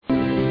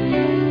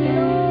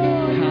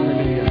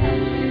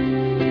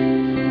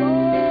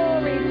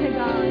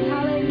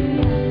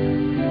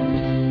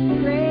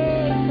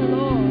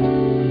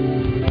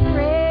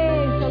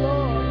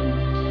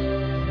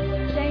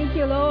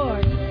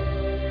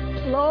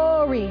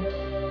Glory.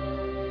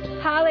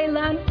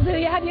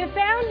 Hallelujah. Have you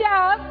found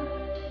out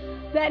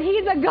that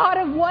He's a God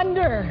of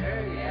wonder?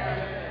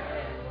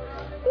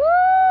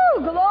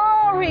 Woo!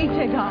 Glory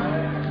to God.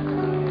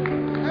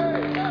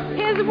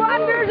 His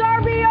wonders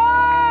are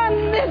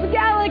beyond this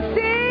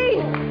galaxy.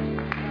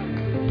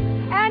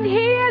 And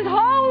He is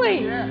holy.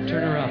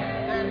 Turn around.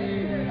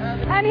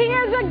 And He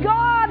is a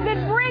God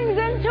that brings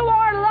into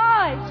our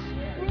lives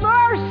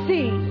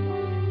mercy,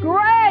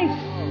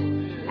 grace,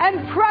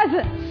 and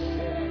presence,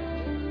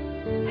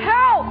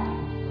 help,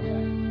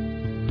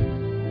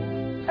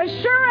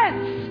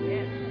 assurance,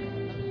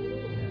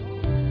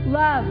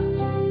 love.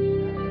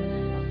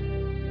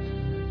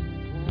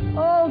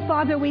 Oh,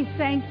 Father, we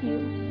thank You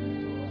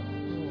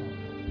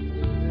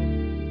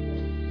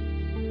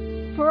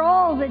for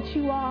all that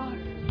You are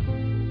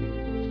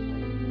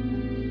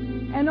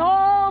and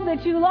all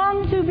that You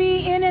long to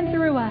be in and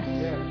through us.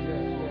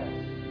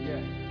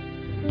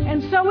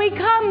 And so we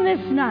come this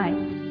night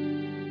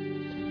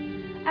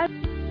and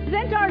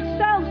present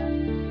ourselves,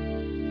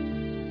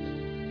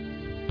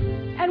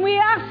 and we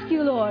ask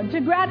You, Lord, to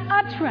grant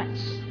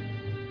utterance,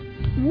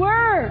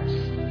 words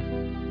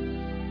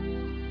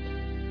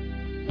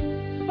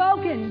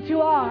spoken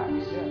to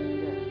ours.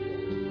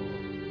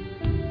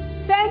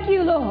 Thank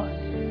You, Lord.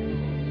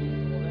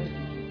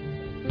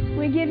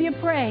 We give You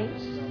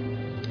praise.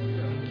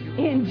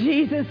 In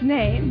Jesus'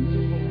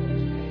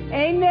 name.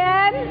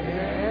 Amen.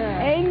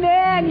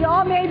 Amen. You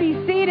all may be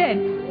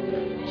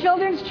seated.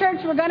 Children's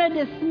Church, we're going to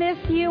dismiss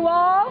you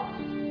all.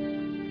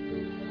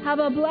 Have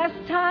a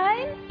blessed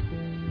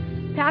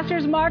time.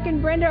 Pastors Mark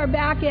and Brenda are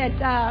back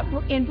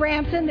in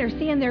Branson. They're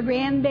seeing their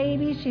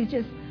grandbaby. She's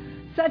just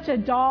such a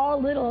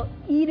doll, little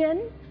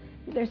Eden.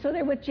 They're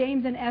with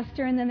James and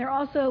Esther. And then they're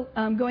also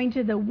going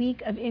to the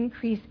Week of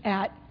Increase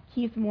at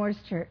Keith Moore's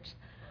church.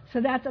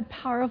 So that's a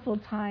powerful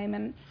time.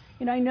 And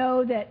I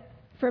know that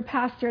for a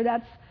pastor,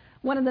 that's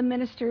one of the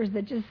ministers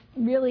that just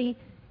really,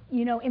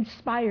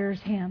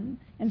 inspires him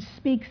and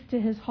speaks to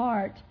his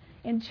heart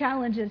and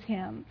challenges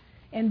him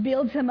and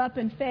builds him up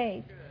in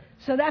faith.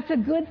 So that's a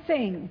good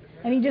thing.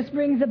 And he just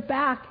brings it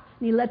back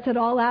and he lets it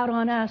all out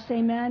on us.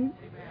 Amen.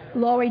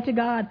 Glory to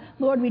God.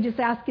 Lord, we just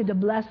ask You to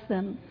bless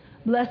them.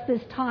 Bless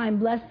this time.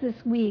 Bless this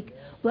week.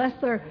 Bless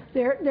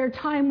their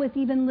time with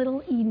even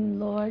little Eden,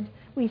 Lord.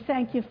 We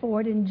thank You for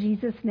it in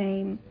Jesus'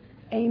 name.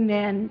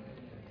 Amen.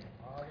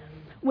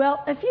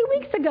 Well, a few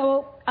weeks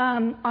ago,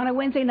 on a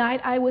Wednesday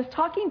night, I was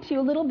talking to you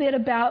a little bit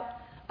about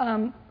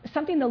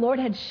something the Lord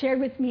had shared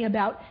with me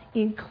about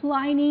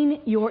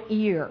inclining your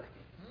ear.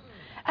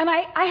 And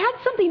I had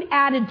something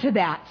added to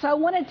that, so I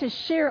wanted to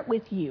share it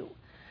with you.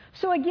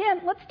 So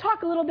again, let's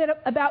talk a little bit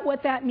about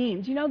what that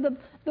means.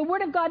 The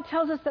Word of God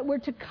tells us that we're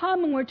to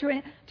come and we're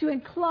to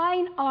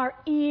incline our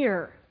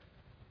ear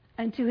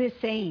unto His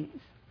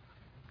sayings.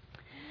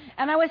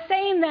 And I was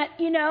saying that,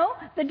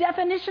 the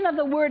definition of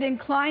the word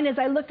incline, as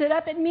I looked it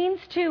up, it means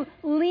to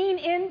lean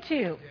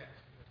into.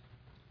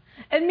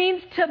 It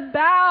means to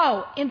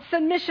bow in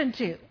submission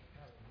to.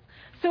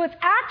 So it's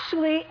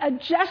actually a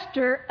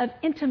gesture of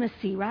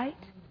intimacy, right?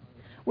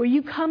 Where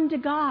you come to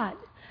God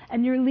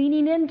and you're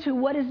leaning into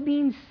what is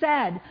being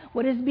said,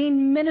 what is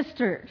being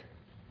ministered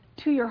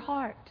to your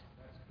heart.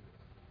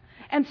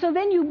 And so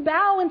then you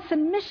bow in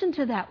submission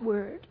to that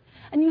word.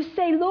 And you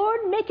say,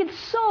 Lord, make it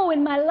so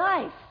in my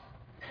life.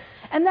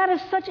 And that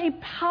is such a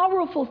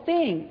powerful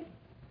thing.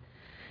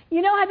 Have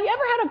you ever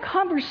had a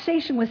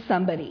conversation with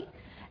somebody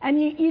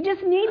and you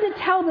just need to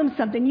tell them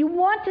something? You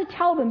want to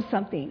tell them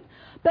something.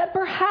 But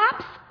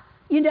perhaps,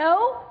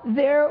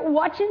 they're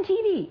watching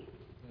TV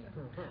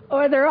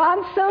or they're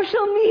on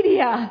social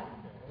media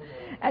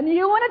and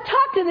you want to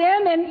talk to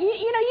them and,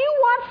 you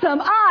want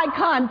some eye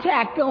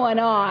contact going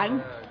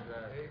on.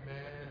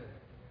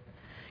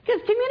 Because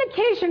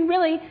communication,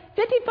 really,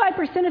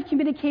 55% of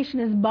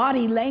communication is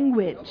body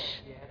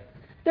language.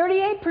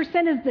 38%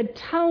 is the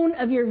tone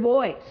of your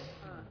voice.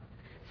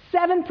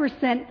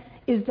 7%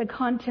 is the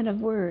content of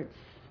words.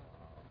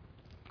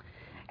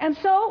 And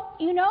so,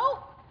 maybe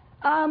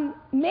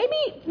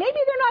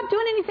they're not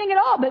doing anything at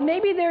all, but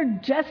maybe they're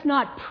just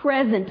not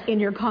present in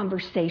your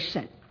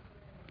conversation.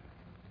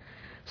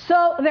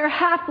 So they're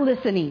half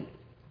listening.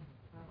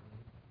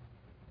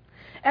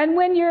 And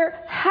when you're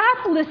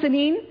half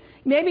listening,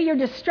 maybe you're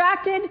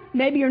distracted,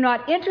 maybe you're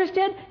not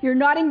interested, you're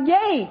not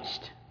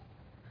engaged.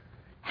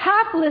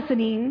 Half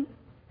listening,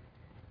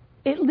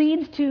 it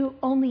leads to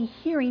only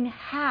hearing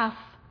half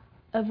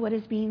of what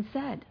is being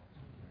said.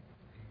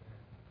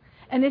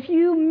 And if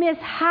you miss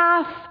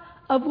half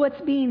of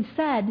what's being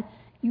said,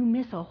 you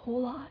miss a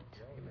whole lot.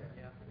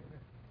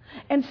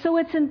 And so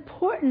it's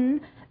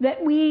important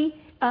that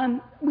we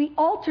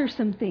alter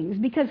some things,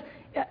 because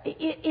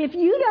if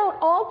you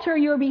don't alter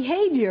your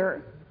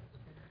behavior,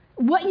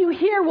 what you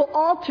hear will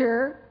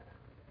alter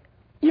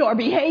your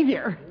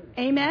behavior.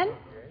 Amen?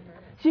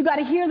 So you've got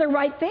to hear the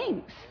right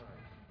things.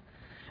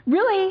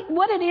 Really,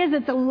 what it is,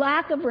 it's a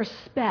lack of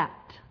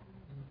respect.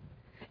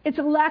 It's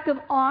a lack of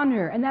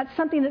honor, and that's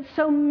something that's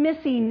so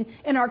missing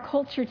in our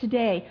culture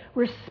today.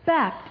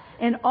 Respect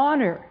and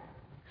honor.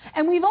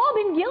 And we've all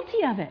been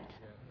guilty of it.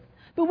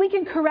 But we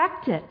can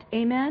correct it.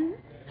 Amen?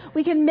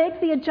 We can make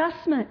the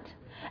adjustment.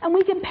 And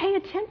we can pay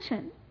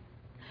attention.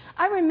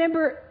 I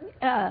remember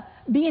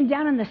being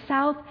down in the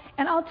South,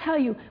 and I'll tell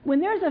you, when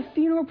there's a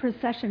funeral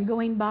procession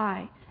going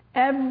by,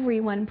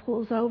 everyone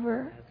pulls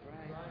over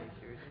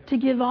to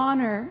give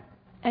honor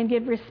and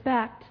give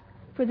respect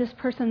for this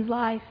person's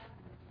life.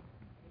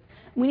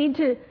 We need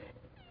to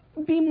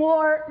be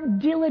more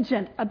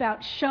diligent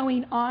about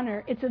showing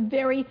honor. It's a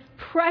very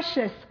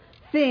precious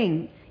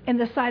thing in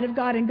the sight of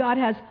God, and God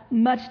has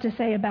much to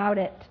say about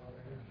it.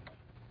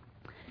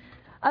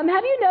 Have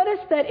you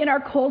noticed that in our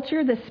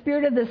culture, the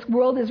spirit of this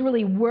world is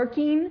really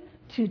working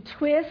to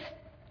twist,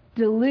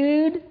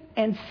 delude,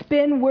 and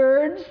spin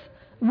words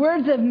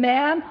of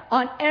man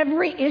on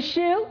every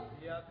issue?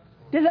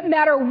 Doesn't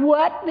matter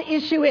what the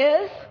issue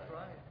is.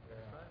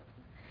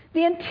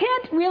 The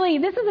intent really,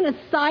 this is an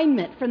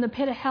assignment from the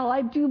pit of hell.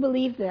 I do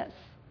believe this.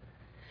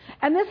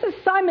 And this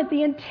assignment,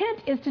 the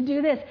intent is to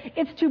do this.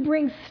 It's to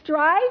bring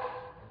strife.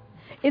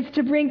 It's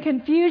to bring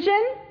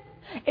confusion.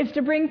 It's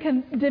to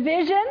bring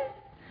division.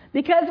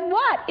 Because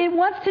what? It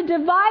wants to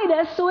divide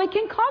us so it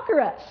can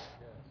conquer us.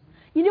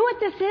 You know what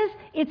this is?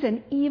 It's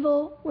an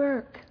evil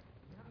work.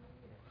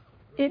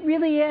 It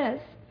really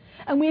is.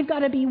 And we've got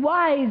to be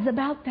wise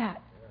about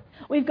that.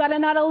 We've got to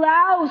not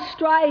allow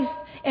strife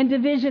and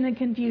division and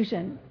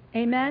confusion.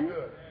 Amen?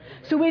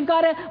 So we've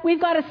got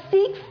to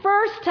seek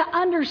first to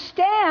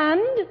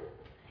understand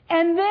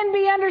and then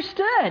be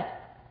understood.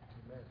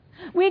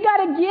 We got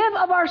to give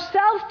of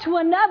ourselves to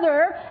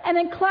another and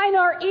incline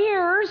our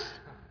ears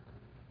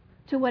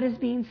to what is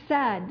being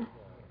said.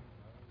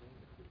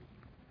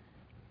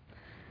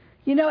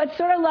 You know, it's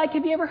sort of like,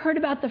 have you ever heard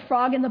about the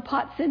frog in the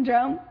pot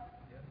syndrome?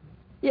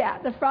 Yeah,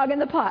 the frog in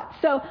the pot.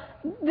 So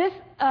this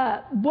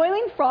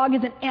boiling frog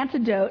is an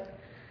antidote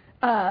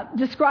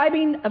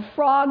describing a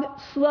frog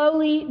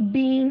slowly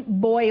being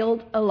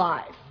boiled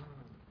alive.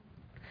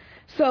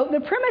 So the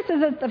premise is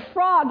that the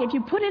frog, if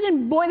you put it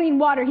in boiling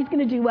water, he's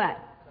going to do what?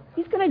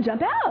 He's going to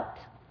jump out.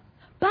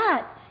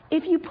 But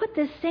if you put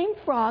this same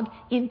frog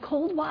in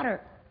cold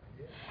water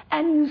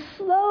and you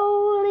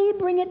slowly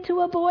bring it to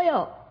a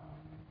boil,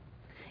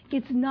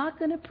 it's not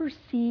going to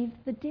perceive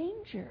the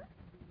danger.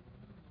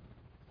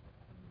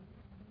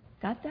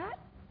 Got that?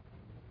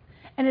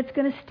 And it's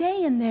going to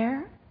stay in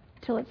there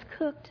till it's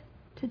cooked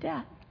to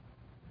death.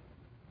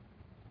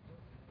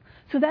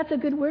 So that's a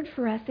good word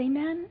for us.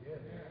 Amen?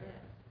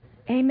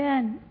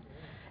 Amen.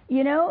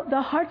 You know,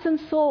 the hearts and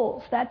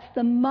souls, that's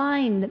the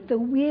mind, the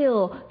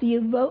will, the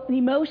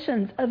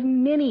emotions of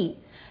many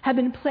have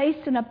been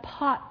placed in a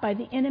pot by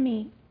the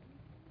enemy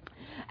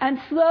and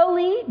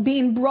slowly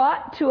being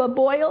brought to a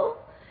boil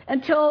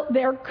until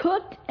they're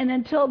cooked and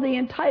until the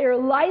entire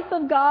life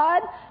of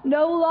God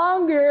no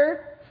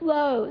longer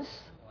flows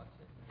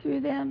through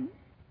them.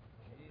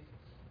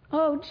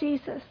 Oh,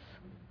 Jesus.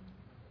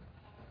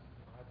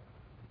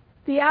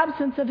 The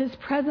absence of His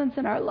presence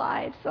in our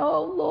lives.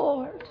 Oh,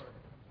 Lord.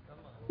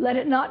 Let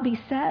it not be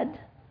said.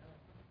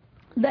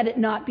 Let it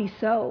not be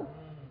so.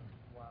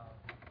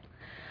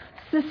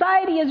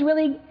 Society is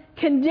really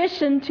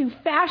conditioned to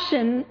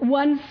fashion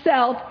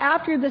oneself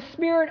after the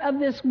spirit of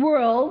this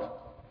world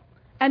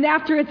and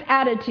after its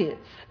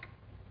attitudes.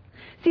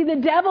 See, the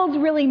devil's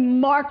really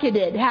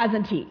marketed,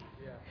 hasn't he?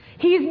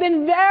 He's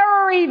been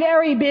very,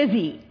 very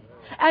busy.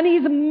 And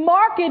he's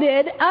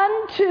marketed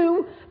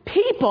unto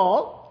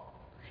people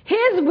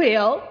his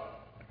will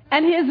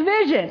and his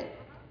vision.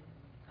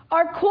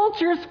 Our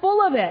culture is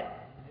full of it.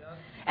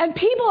 And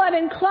people have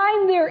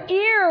inclined their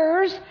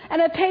ears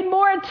and have paid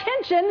more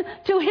attention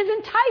to his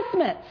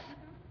enticements.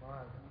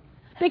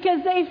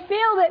 Because they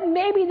feel that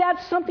maybe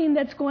that's something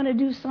that's going to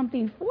do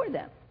something for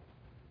them.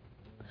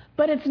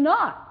 But it's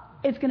not.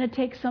 It's going to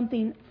take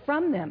something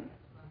from them.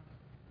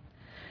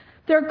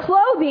 Their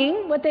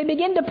clothing, what they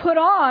begin to put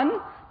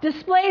on,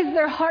 displays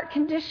their heart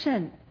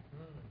condition.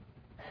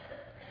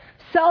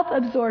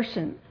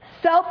 Self-absorption,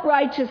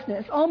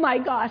 self-righteousness. Oh my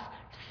gosh,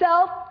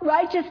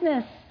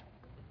 self-righteousness.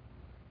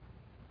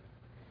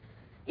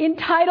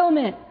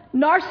 Entitlement,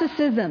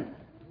 narcissism,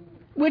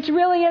 which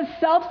really is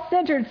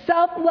self-centered,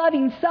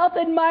 self-loving,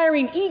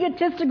 self-admiring,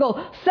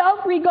 egotistical,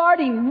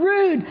 self-regarding,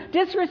 rude,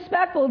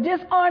 disrespectful,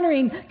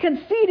 dishonoring,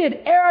 conceited,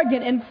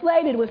 arrogant,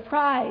 inflated with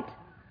pride.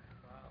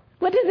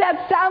 What does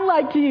that sound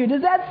like to you?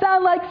 Does that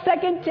sound like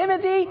 2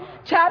 Timothy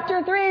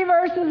chapter 3,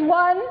 verses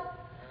 1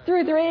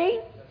 through 3?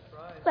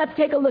 Let's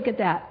take a look at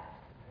that.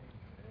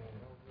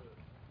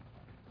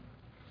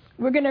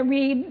 We're going to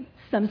read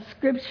some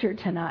scripture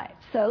tonight.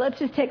 So let's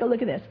just take a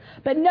look at this.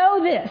 But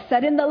know this,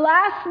 that in the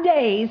last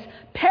days,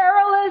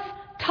 perilous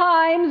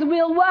times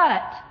will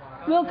what?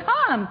 Will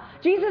come.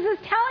 Jesus is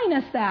telling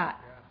us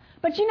that.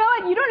 But you know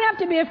what? You don't have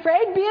to be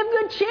afraid. Be of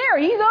good cheer.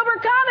 He's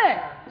overcome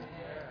it.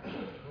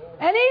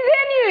 And He's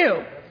in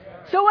you.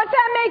 So what's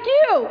that make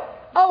you?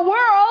 A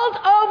world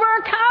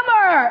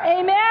overcomer.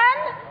 Amen?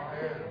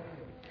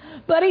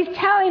 But He's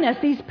telling us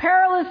these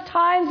perilous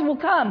times will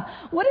come.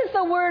 What does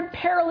the word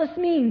perilous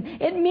mean?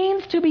 It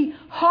means to be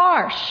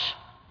harsh.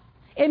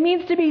 It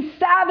means to be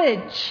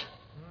savage.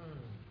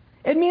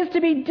 It means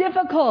to be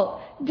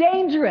difficult,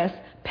 dangerous,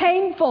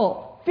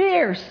 painful,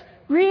 fierce,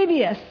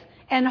 grievous,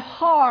 and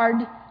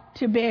hard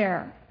to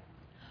bear.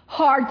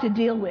 Hard to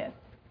deal with.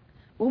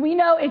 Well, we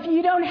know if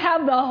you don't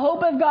have the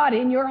hope of God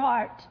in your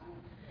heart,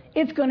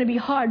 it's going to be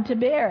hard to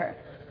bear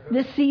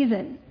this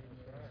season.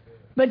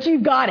 But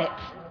you've got it.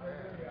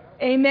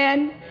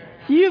 Amen.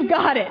 You've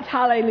got it.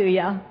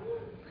 Hallelujah.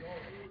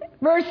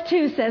 Verse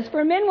 2 says,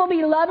 for men will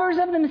be lovers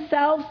of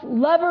themselves,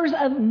 lovers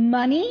of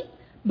money,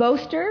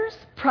 boasters,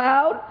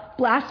 proud,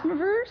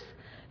 blasphemers,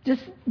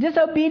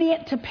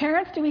 disobedient to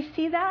parents. Do we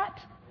see that?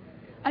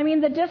 I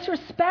mean, the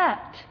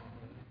disrespect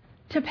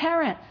to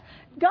parents.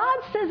 God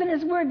says in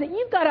His Word that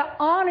you've got to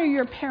honor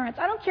your parents.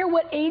 I don't care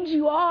what age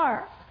you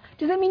are.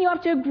 Doesn't mean you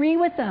have to agree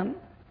with them.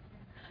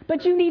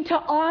 But you need to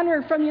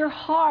honor from your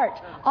heart.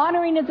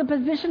 Honoring is a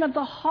position of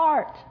the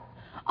heart.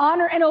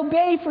 Honor and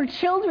obey for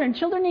children.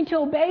 Children need to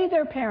obey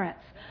their parents.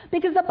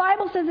 Because the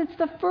Bible says it's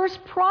the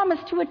first promise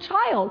to a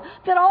child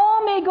that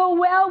all may go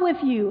well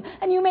with you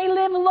and you may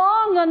live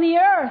long on the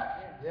earth.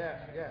 Yes.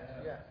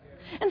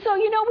 And so,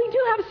 we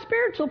do have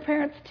spiritual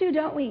parents too,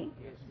 don't we?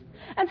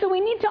 And so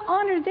we need to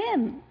honor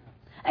them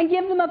and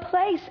give them a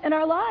place in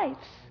our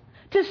lives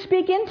to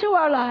speak into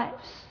our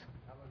lives.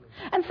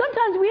 And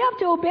sometimes we have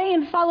to obey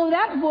and follow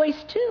that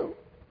voice too.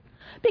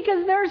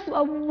 Because there's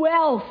a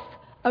wealth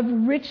of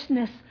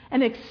richness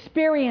and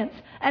experience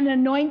and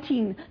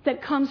anointing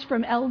that comes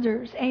from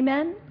elders.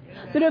 Amen?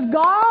 That have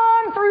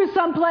gone through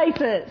some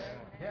places.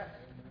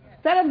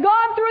 That have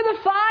gone through the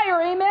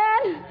fire.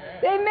 Amen?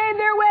 They've made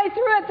their way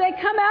through it. They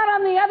come out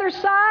on the other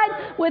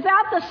side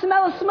without the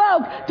smell of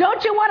smoke.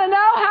 Don't you want to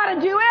know how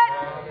to do it?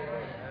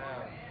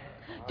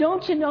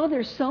 Don't you know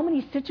there's so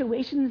many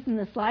situations in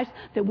this life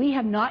that we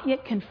have not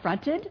yet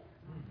confronted?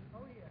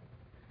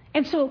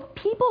 And so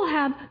people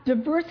have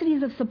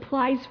diversities of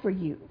supplies for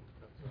you.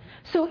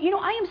 So,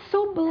 I am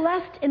so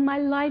blessed in my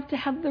life to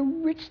have the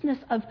richness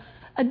of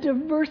a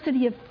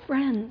diversity of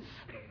friends.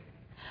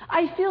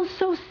 I feel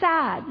so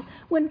sad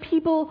when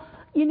people,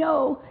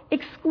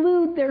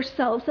 exclude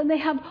themselves and they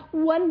have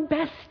one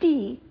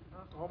bestie.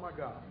 Oh my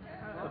God.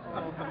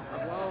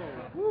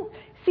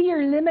 See,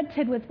 you're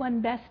limited with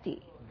one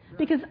bestie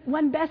because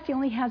one bestie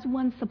only has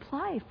one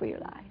supply for your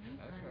life.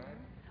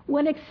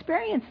 One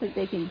experience that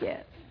they can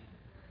give.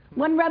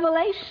 One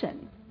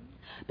revelation.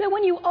 But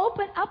when you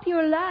open up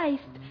your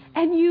life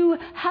and you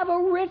have a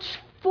rich,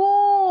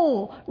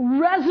 full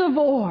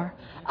reservoir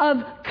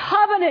of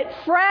covenant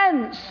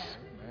friends,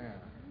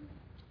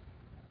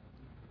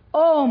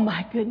 oh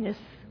my goodness,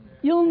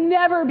 you'll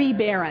never be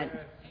barren.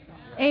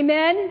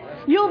 Amen?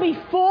 You'll be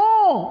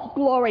full.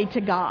 Glory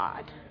to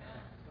God.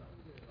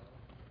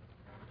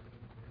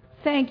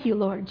 Thank you,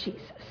 Lord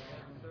Jesus.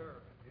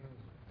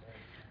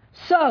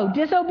 So,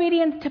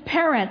 disobedience to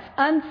parents,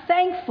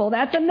 unthankful.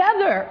 That's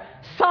another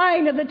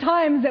sign of the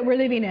times that we're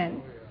living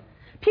in.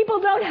 People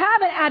don't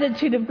have an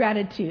attitude of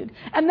gratitude.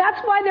 And that's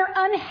why they're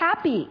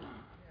unhappy.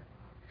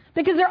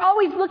 Because they're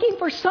always looking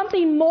for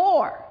something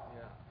more.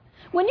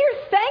 When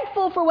you're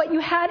thankful for what you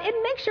had, it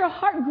makes your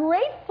heart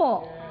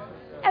grateful.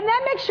 And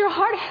that makes your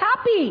heart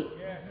happy.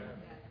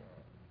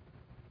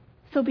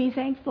 So be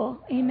thankful.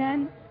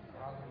 Amen.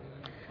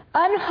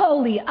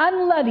 Unholy,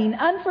 unloving,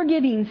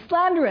 unforgiving,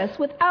 slanderous,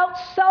 without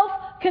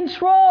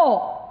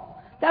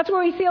self-control. That's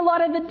where we see a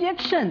lot of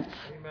addictions.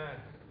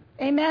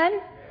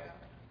 Amen?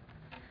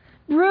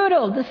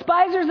 Brutal,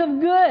 despisers of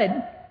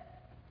good,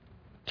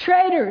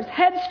 traitors,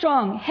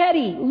 headstrong,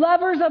 heady,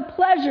 lovers of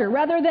pleasure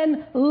rather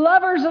than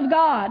lovers of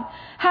God.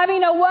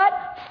 Having a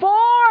what?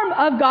 Form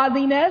of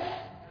godliness,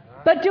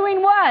 but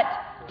doing what?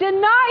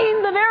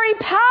 Denying the very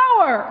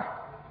power.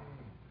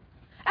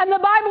 And the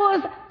Bible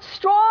is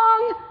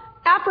strong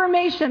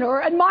affirmation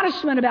or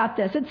admonishment about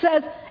this. It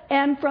says,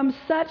 and from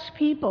such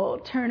people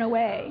turn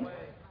away.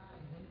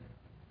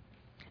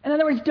 In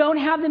other words, don't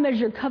have them as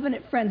your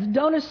covenant friends.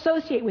 Don't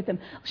associate with them.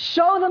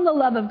 Show them the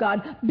love of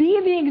God. Be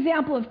the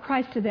example of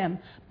Christ to them.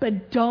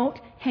 But don't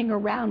hang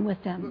around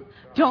with them.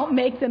 Don't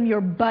make them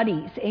your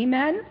buddies.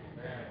 Amen?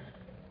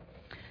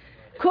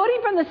 Quoting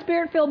from the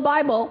Spirit-filled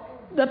Bible,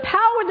 the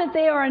power that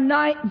they are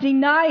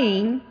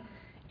denying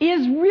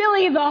is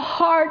really the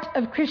heart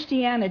of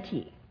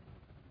Christianity.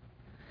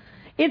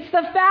 It's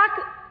the fact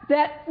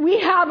that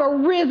we have a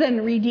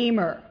risen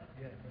Redeemer.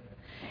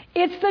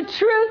 It's the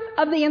truth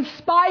of the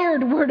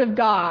inspired Word of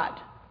God.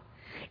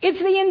 It's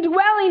the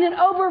indwelling and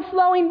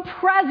overflowing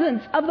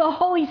presence of the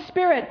Holy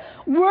Spirit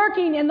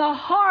working in the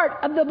heart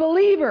of the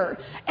believer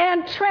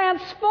and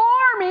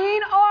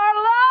transforming our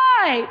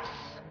lives.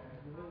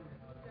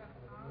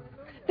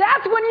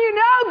 That's when you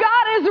know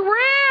God is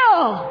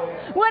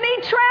real. When He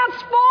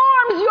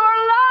transforms your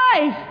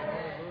life.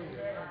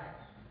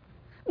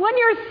 When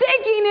your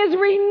thinking is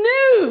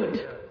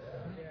renewed.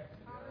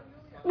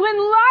 When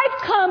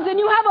life comes and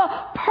you have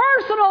a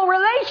personal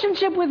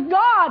relationship with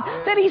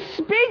God, that He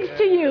speaks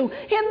to you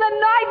in the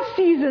night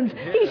seasons.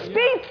 He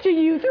speaks to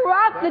you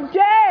throughout the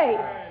day.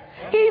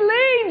 He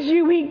leads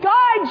you. He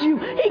guides you.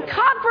 He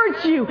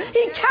comforts you.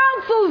 He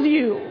counsels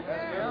you.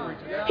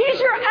 He's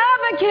your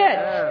advocate.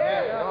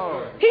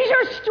 He's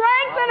your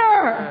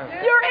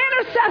strengthener, your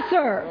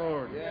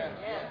intercessor.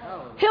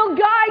 He'll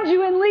guide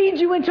you and lead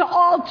you into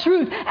all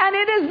truth. And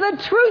it is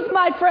the truth,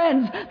 my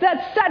friends,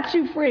 that sets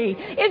you free.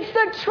 It's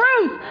the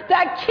truth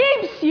that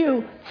keeps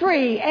you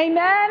free.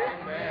 Amen?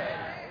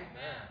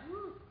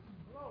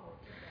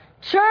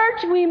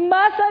 Church, we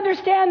must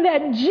understand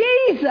that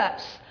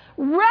Jesus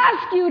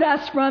rescued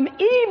us from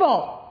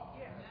evil.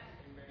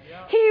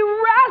 He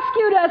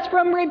rescued us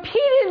from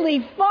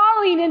repeatedly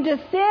falling into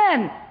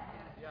sin.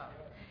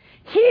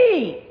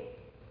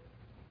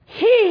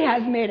 He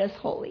has made us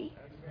holy.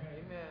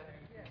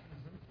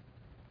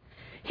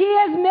 He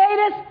has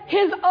made us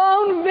His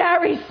own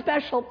very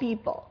special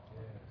people.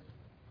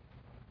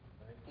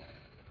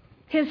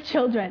 His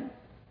children.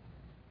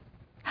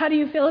 How do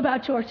you feel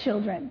about your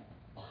children?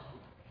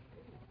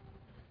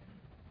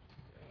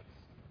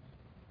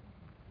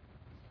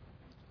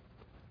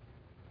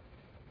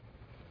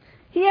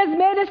 He has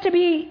made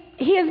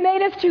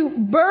us to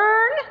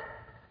burn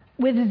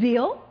with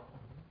zeal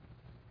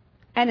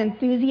and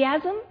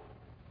enthusiasm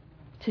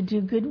to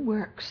do good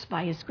works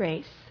by His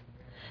grace.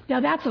 Now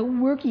that's a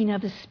working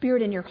of the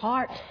Spirit in your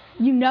heart.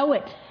 You know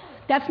it.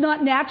 That's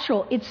not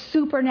natural. It's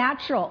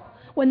supernatural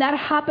when that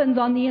happens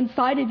on the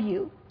inside of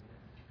you.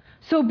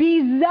 So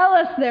be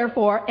zealous,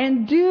 therefore,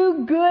 and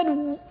do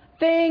good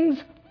things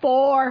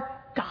for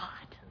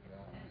God.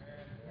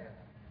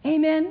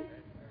 Amen?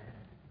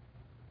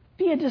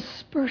 Be a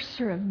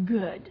disperser of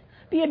good.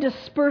 Be a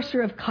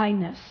disperser of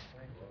kindness.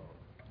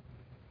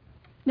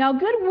 Now,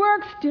 good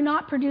works do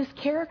not produce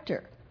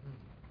character.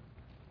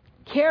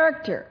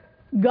 Character,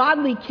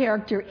 godly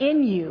character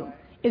in you,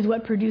 is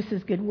what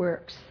produces good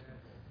works.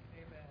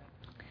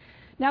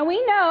 Now,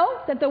 we know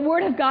that the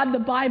Word of God, the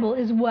Bible,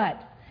 is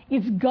what?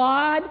 It's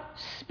God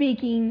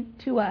speaking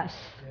to us.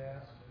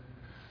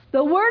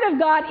 The Word of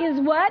God is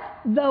what?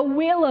 The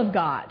will of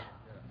God.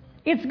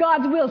 It's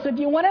God's will. So if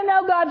you want to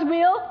know God's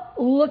will,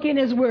 look in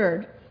His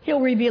Word. He'll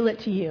reveal it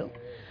to you.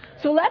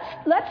 So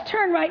let's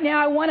turn right now.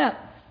 I want to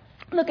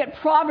look at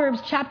Proverbs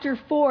chapter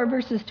 4,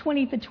 verses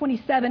 20 to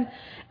 27.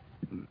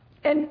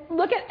 And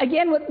look at,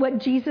 again, what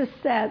Jesus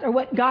says, or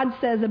what God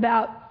says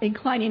about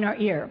inclining our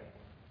ear.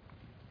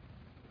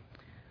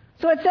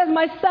 So it says,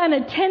 "My son,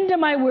 attend to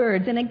my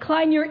words and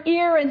incline your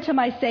ear into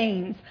my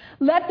sayings.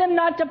 Let them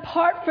not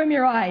depart from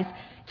your eyes.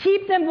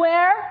 Keep them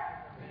where?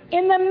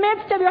 In the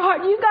midst of your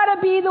heart." You've got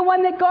to be the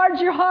one that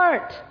guards your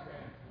heart.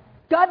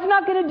 God's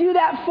not going to do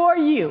that for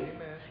you.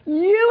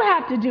 You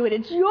have to do it.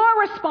 It's your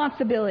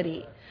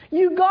responsibility.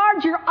 You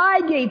guard your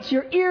eye gates,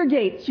 your ear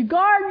gates. You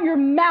guard your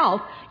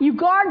mouth. You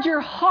guard your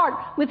heart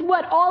with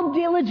what? All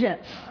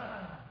diligence.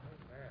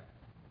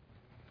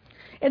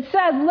 It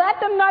says, "Let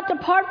them not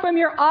depart from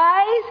your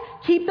eyes.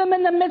 Keep them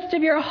in the midst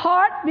of your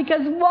heart."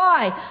 Because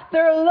why?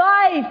 They're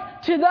life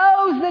to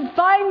those that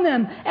find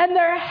them, and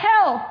their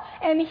health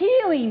and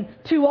healing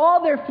to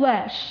all their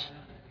flesh.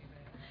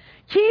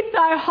 "Keep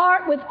thy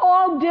heart with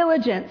all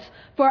diligence,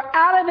 for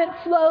out of it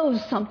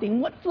flows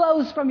something." What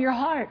flows from your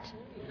heart?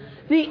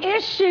 The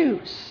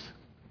issues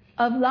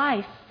of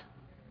life.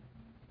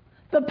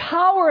 The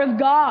power of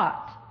God.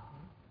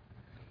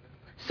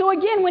 So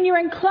again, when you're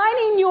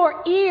inclining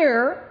your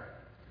ear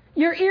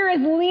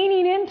is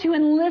leaning into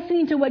and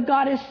listening to what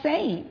God is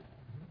saying.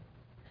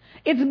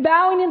 It's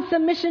bowing in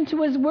submission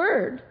to His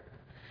Word.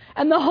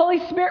 And the Holy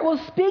Spirit will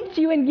speak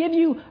to you and give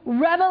you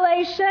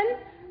revelation,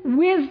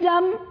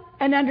 wisdom,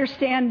 and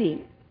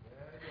understanding.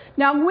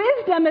 Now,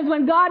 wisdom is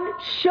when God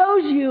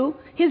shows you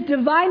His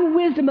divine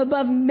wisdom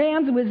above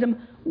man's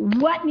wisdom,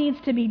 what needs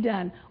to be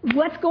done,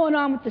 what's going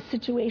on with the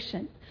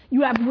situation.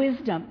 You have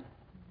wisdom.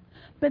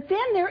 But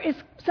then there is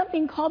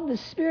something called the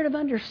Spirit of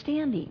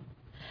understanding.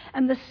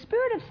 And the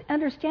Spirit of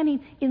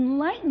understanding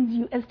enlightens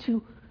you as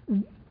to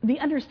the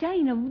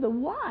understanding of the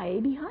why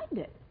behind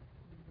it.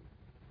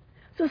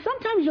 So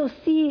sometimes you'll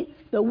see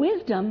the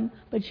wisdom,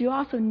 but you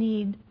also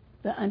need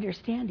the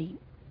understanding.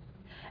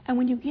 And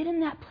when you get in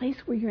that place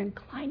where you're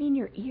inclining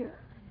your ear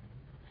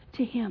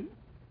to Him,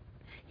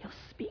 He'll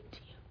speak to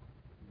you.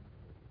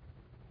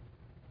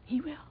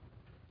 He will.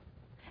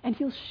 And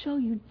He'll show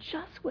you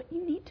just what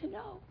you need to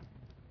know.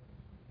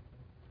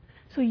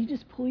 So you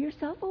just pull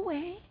yourself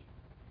away.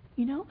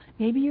 You know,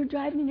 maybe you're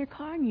driving in your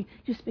car and you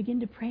just begin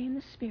to pray in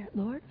the Spirit.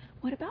 "Lord,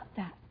 what about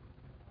that?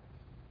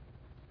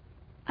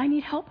 I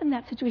need help in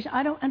that situation.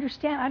 I don't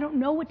understand. I don't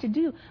know what to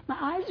do. My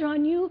eyes are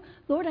on you.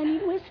 Lord, I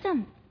need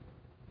wisdom."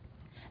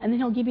 And then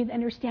He'll give you the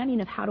understanding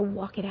of how to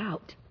walk it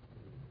out.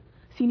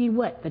 So you need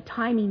what? The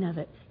timing of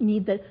it. You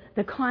need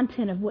the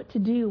content of what to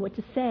do, what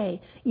to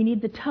say. You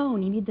need the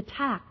tone. You need the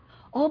tact.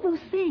 All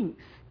those things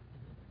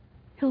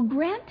He'll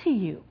grant to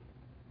you.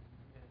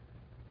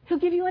 He'll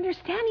give you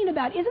understanding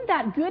about. Isn't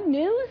that good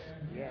news?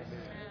 Yes.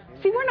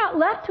 See, we're not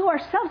left to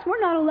ourselves.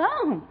 We're not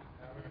alone.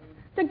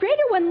 The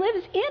greater one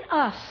lives in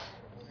us.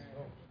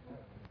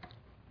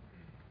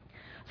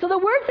 So the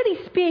words that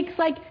He speaks,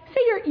 like,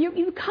 say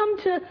you come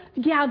to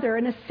gather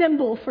and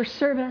assemble for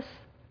service,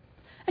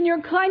 and you're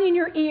inclining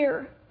your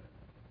ear.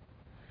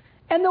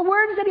 And the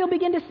words that He'll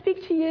begin to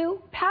speak to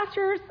you,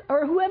 pastors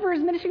or whoever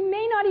is ministering,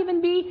 may not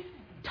even be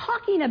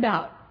talking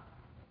about?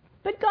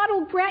 But God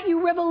will grant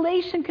you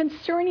revelation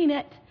concerning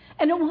it,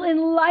 and it will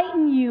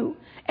enlighten you,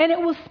 and it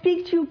will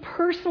speak to you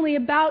personally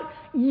about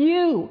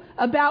you,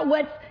 about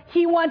what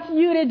He wants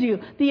you to do,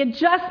 the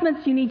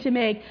adjustments you need to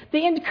make,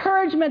 the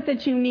encouragement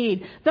that you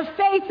need, the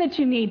faith that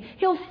you need.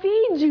 He'll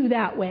feed you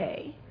that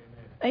way.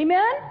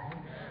 Amen?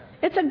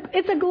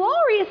 It's a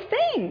glorious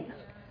thing.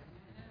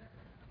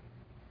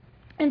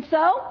 And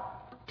so,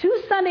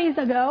 2 Sundays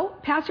ago,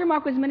 Pastor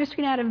Mark was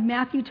ministering out of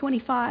Matthew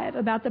 25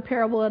 about the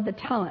parable of the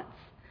talents.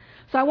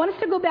 So I want us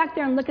to go back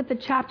there and look at the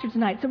chapter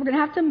tonight. So we're going to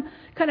have to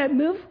kind of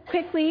move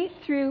quickly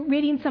through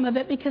reading some of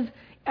it because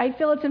I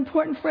feel it's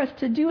important for us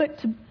to do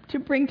it to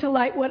bring to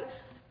light what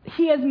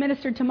He has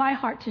ministered to my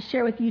heart to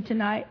share with you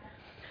tonight.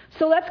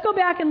 So let's go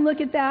back and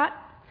look at that.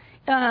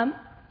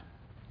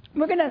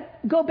 We're going to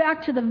go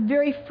back to the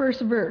very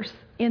first verse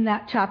in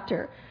that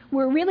chapter,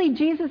 where really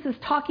Jesus is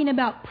talking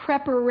about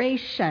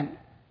preparation.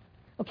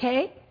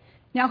 Okay?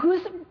 Now,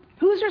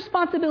 whose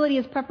responsibility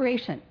is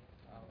preparation?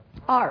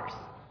 Ours.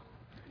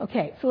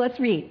 Okay, so let's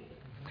read.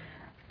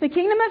 The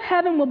kingdom of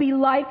heaven will be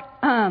like,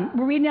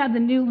 we're reading out of the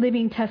New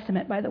Living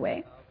Testament, by the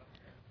way.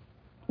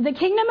 The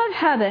kingdom of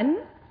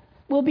heaven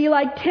will be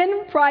like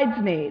 10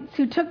 bridesmaids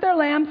who took their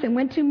lamps and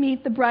went to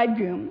meet the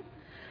bridegroom.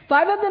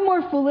 5 of them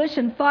were foolish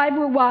and 5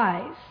 were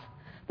wise.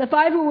 The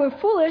 5 who were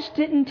foolish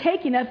didn't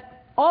take enough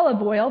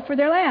olive oil for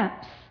their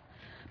lamps.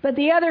 But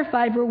the other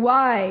 5 were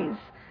wise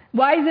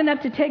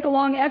enough to take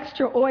along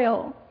extra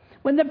oil.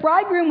 When the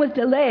bridegroom was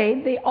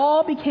delayed, they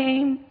all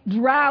became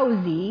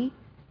drowsy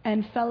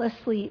and fell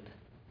asleep.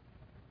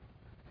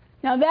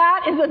 Now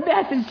that is a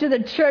message to the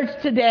church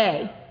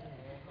today.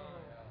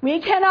 We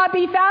cannot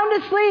be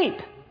found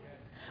asleep.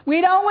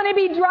 We don't want to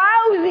be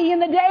drowsy in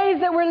the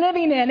days that we're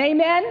living in.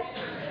 Amen?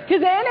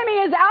 Because the enemy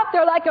is out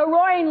there like a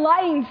roaring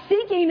lion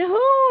seeking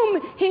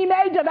whom he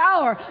may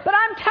devour. But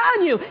I'm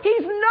telling you,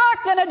 he's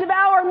not going to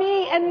devour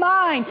me and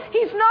mine.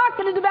 He's not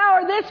going to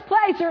devour this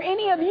place or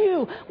any of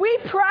you. We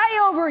pray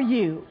over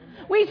you.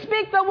 We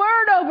speak the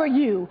word over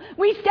you.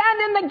 We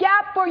stand in the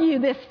gap for you,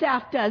 this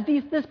staff does,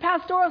 this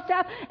pastoral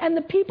staff, and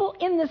the people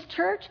in this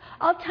church.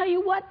 I'll tell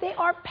you what, they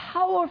are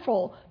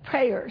powerful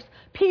prayers,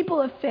 people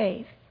of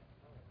faith.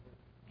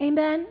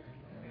 Amen?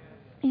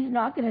 He's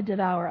not going to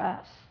devour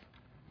us.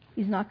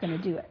 He's not going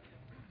to do it.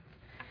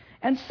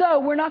 And so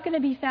we're not going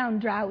to be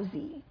found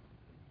drowsy,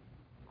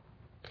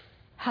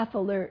 half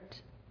alert,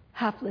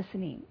 half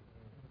listening,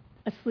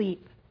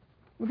 asleep.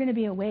 We're going to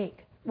be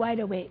awake, wide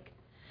awake.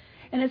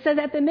 And it says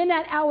at the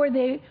midnight hour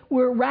they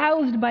were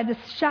roused by the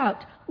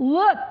shout,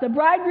 "Look, the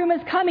bridegroom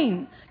is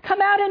coming.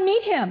 Come out and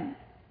meet him."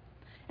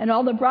 And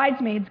all the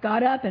bridesmaids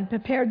got up and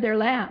prepared their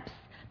lamps.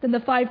 Then the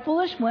 5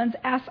 foolish ones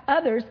asked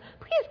others,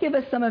 "Please give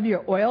us some of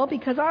your oil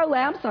because our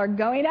lamps are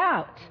going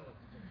out."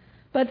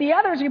 But the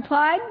others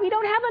replied, "We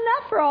don't have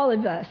enough for all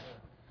of us.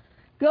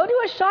 Go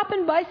to a shop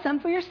and buy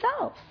some for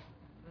yourselves."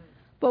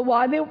 But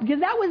why? Because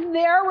that was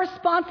their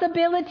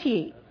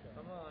responsibility.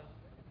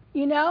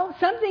 You know,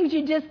 some things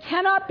you just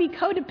cannot be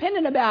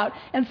codependent about.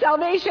 And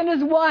salvation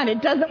is one. It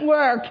doesn't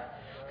work.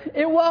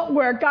 It won't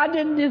work. God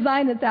didn't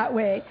design it that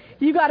way.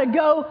 You got to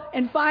go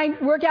and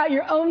work out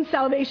your own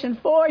salvation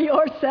for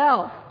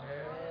yourself.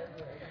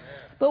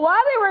 But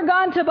while they were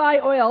gone to buy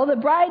oil, the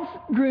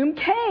bridegroom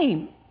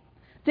came.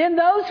 Then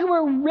those who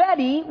were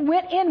ready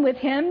went in with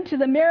him to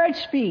the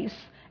marriage feast,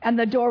 and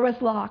the door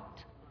was locked.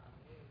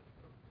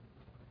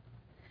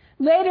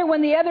 Later,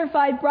 when the other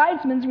 5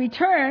 bridesmaids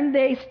returned,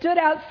 they stood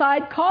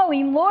outside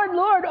calling, "Lord,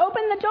 Lord,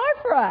 open the door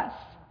for us."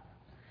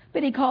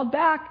 But he called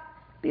back,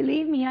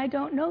 "Believe me, I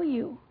don't know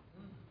you."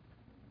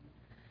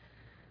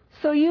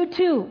 So you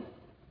too,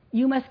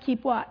 you must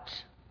keep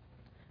watch.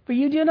 For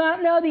you do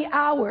not know the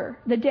hour,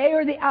 the day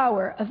or the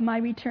hour of my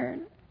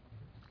return.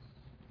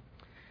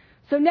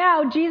 So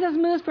now Jesus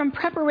moves from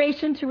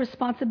preparation to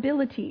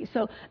responsibility.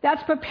 So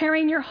that's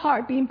preparing your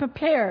heart, being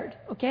prepared,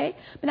 okay?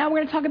 But now we're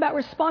going to talk about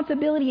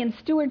responsibility and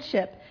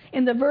stewardship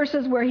in the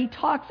verses where he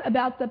talks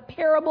about the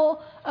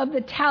parable of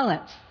the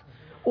talents,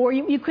 or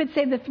you could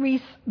say the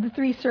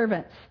three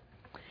servants.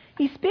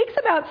 He speaks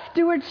about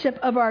stewardship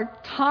of our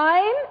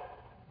time,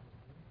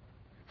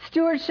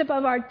 stewardship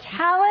of our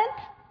talent,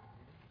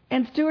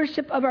 and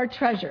stewardship of our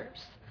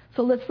treasures.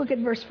 So let's look at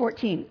verse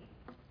 14.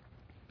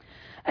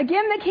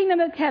 Again, the kingdom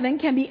of heaven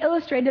can be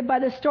illustrated by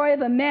the story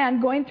of a man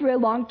going through a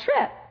long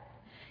trip.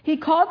 He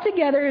called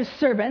together his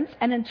servants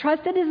and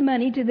entrusted his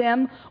money to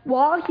them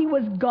while he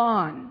was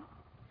gone.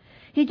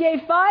 He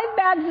gave 5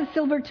 bags of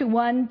silver to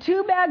one,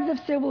 2 bags of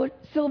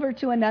silver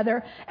to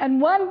another, and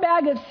 1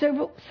 bag of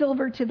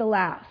silver to the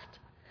last,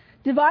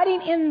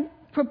 dividing in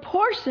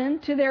proportion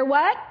to their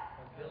what?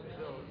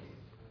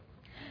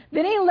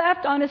 Then he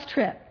left on his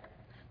trip.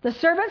 The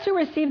servants who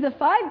received the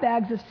 5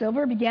 bags of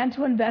silver began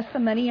to invest the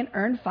money and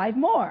earned 5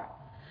 more.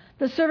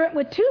 The servant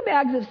with 2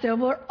 bags of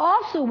silver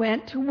also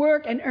went to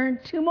work and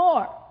earned 2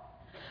 more.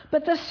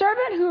 But the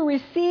servant who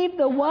received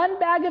the 1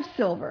 bag of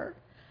silver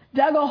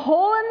dug a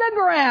hole in the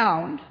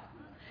ground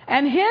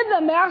and hid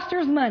the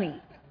master's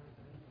money.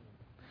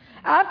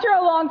 After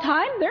a long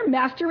time, their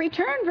master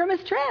returned from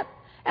his trip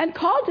and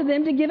called to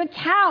them to give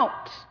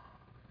account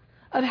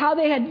of how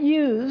they had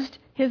used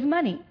his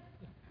money.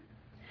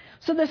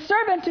 So the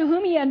servant to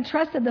whom he had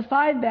entrusted the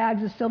 5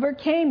 bags of silver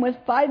came with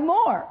 5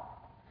 more.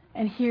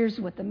 And here's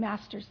what the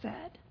master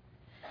said.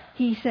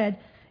 He said,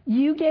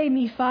 "You gave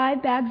me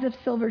 5 bags of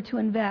silver to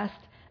invest,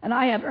 and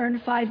I have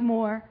earned 5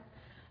 more."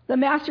 The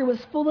master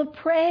was full of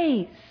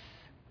praise.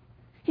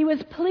 He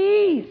was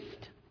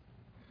pleased.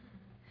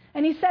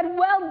 And he said,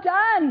 "Well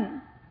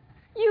done,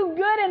 you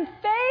good and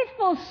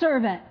faithful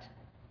servant.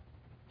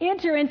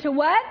 Enter into"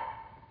 what?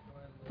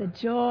 The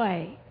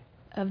joy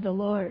of the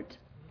Lord.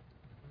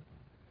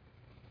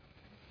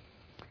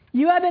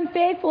 You have been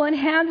faithful in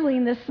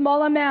handling this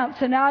small amount,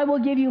 so now I will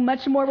give you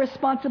much more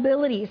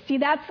responsibility. See,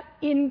 that's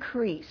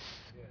increase.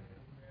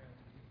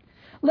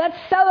 Let's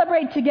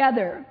celebrate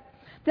together.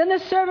 Then the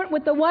servant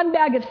with the 1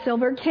 bag of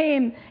silver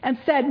came and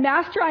said,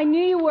 "Master, I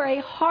knew you were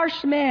a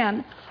harsh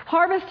man,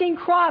 harvesting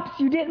crops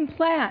you didn't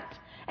plant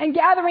and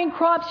gathering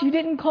crops you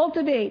didn't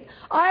cultivate.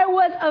 I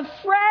was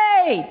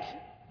afraid,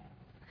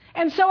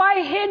 and so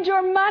I hid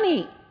your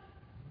money.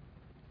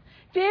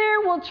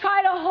 Fear will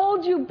try to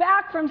hold you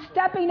back from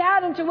stepping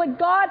out into what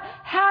God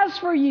has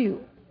for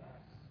you.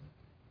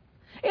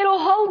 It'll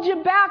hold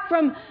you back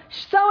from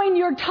sowing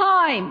your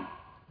time,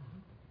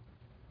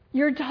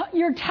 your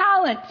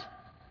talent,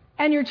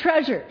 and your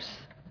treasures."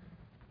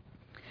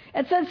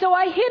 It says, "So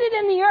I hid it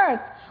in the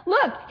earth.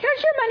 Look,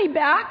 here's your money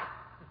back."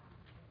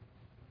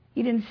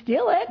 He didn't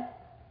steal it,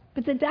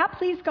 but did that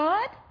please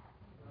God?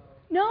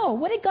 No.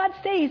 What did God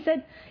say? He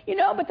said,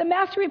 but the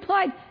master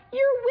replied,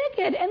 "You're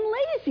wicked and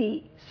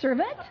lazy,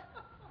 servant."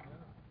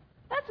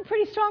 That's a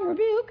pretty strong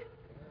rebuke.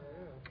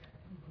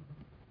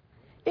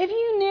 "If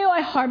you knew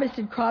I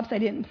harvested crops I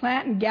didn't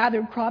plant and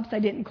gathered crops I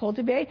didn't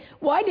cultivate,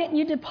 why didn't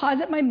you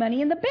deposit my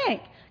money in the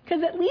bank?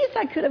 Because at least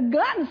I could have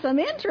gotten some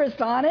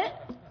interest on it."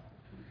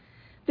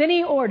 Then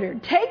he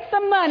ordered, "Take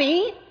the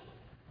money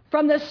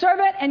from the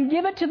servant and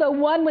give it to the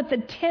one with the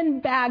 10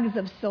 bags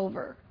of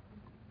silver."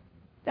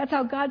 That's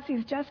how God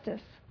sees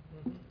justice.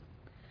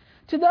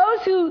 "To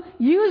those who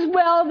use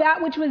well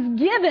that which was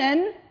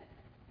given,"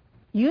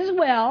 use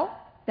well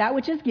that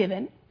which is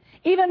given,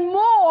 "even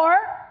more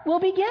will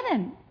be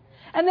given,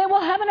 and they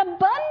will have an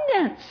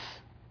abundance.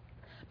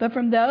 But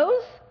from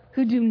those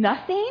who do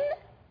nothing,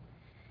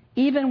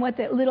 even what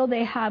little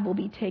they have will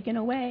be taken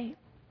away."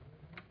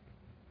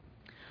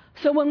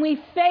 So when we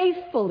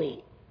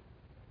faithfully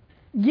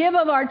give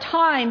of our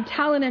time,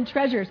 talent, and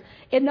treasures,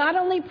 it not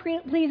only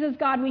pleases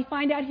God, we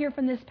find out here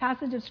from this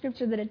passage of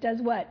Scripture that it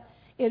does what?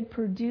 It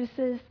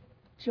produces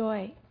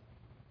joy.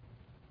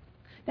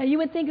 Now you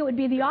would think it would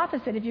be the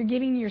opposite if you're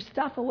giving your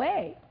stuff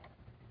away,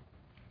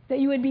 that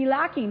you would be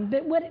lacking.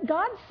 But what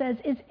God says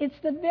is it's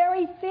the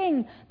very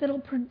thing that will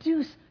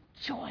produce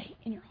joy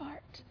in your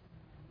heart.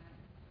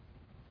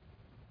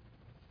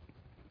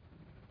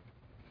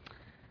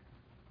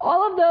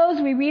 All of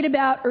those we read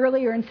about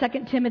earlier in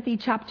 2 Timothy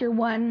chapter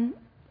 1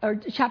 or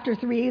chapter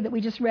 3 that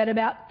we just read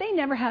about, they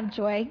never have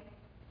joy.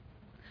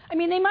 I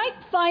mean, they might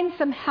find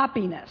some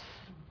happiness.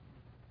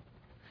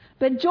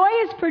 But joy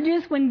is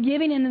produced when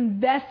giving and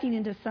investing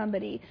into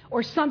somebody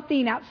or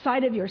something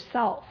outside of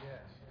yourself.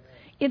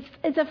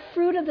 It's a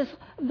fruit of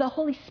the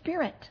Holy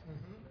Spirit.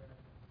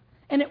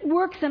 And it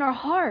works in our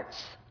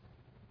hearts.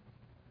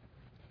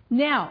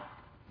 Now,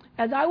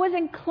 as I was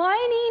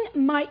inclining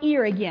my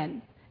ear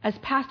again, as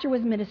Pastor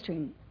was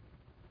ministering,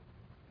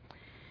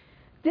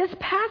 this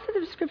passage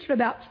of Scripture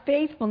about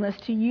faithfulness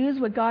to use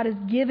what God has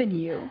given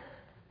you,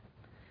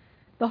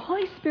 the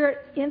Holy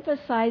Spirit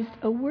emphasized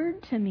a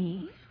word to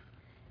me,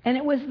 and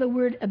it was the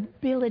word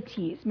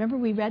abilities. Remember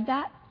we read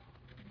that?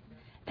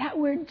 That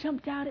word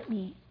jumped out at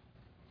me.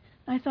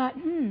 I thought,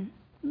 I'm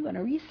going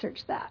to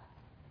research that.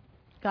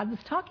 God was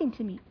talking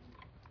to me.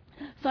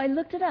 So I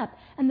looked it up,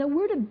 and the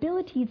word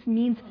abilities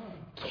means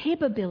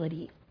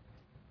capability.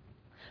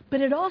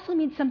 But it also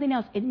means something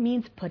else. It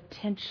means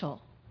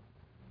potential.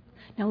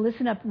 Now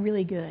listen up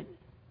really good.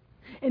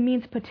 It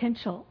means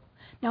potential.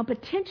 Now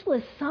potential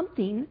is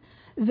something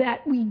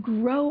that we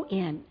grow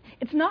in.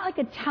 It's not like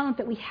a talent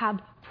that we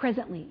have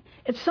presently.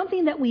 It's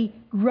something that we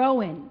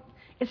grow in.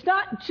 It's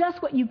not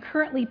just what you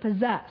currently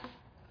possess,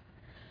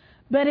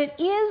 but it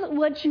is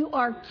what you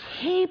are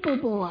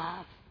capable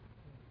of.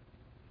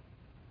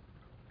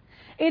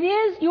 It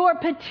is your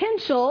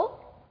potential,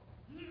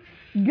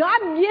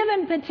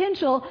 God-given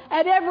potential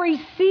at every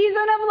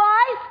season of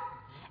life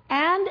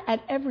and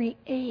at every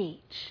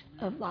age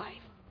of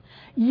life.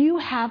 You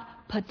have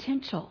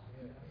potential.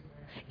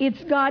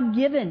 It's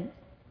God-given.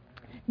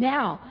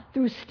 Now,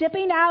 through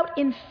stepping out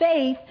in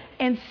faith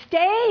and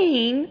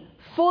staying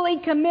fully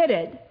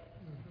committed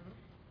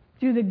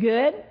through the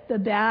good, the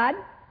bad,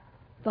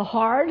 the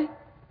hard,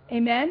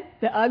 amen,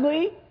 the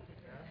ugly,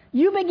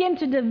 you begin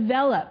to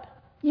develop.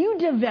 You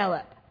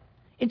develop.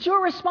 It's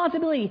your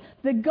responsibility,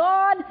 the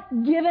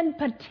God-given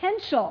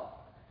potential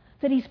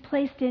that He's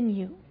placed in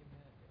you.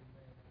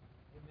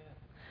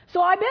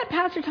 So I bet,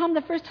 Pastor Tom,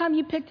 the first time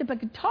you picked up a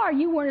guitar,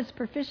 you weren't as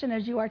proficient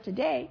as you are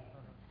today.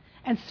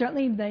 And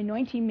certainly the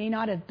anointing may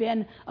not have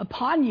been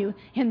upon you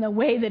in the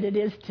way that it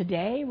is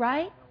today,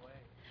 right?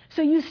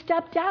 So you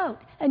stepped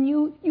out and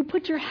you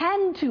put your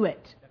hand to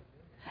it.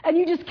 And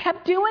you just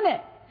kept doing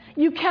it.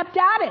 You kept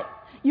at it.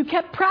 You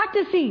kept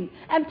practicing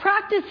and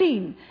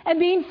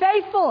being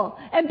faithful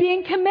and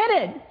being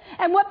committed.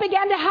 And what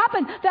began to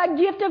happen? That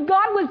gift of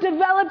God was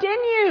developed in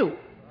you.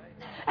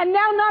 And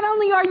now not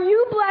only are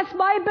you blessed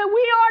by it, but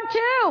we are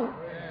too.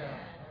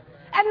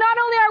 And not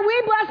only are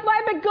we blessed by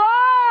it, but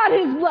God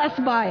is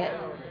blessed by it.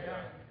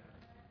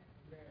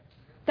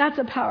 That's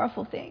a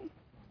powerful thing.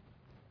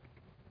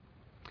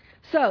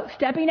 So,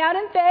 stepping out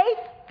in faith,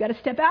 got to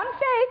step out in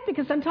faith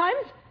because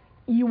sometimes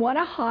you want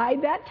to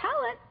hide that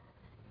talent.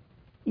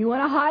 You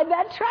want to hide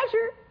that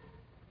treasure.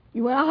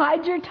 You want to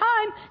hide your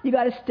time. You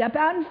got to step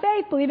out in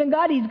faith. Believe in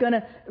God. He's going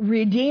to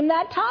redeem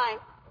that time.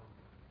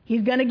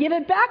 He's going to give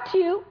it back to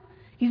you.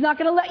 He's not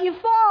going to let you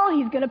fall.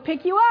 He's going to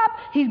pick you up.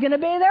 He's going to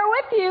be there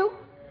with you.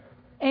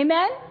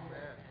 Amen?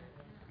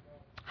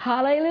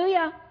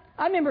 Hallelujah.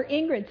 I remember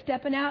Ingrid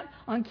stepping out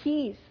on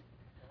keys.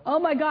 Oh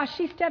my gosh,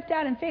 she stepped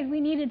out in faith.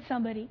 We needed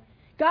somebody.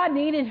 God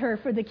needed her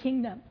for the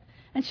kingdom.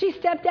 And she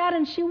stepped out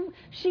and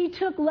she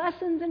took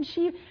lessons and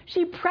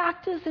she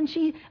practiced and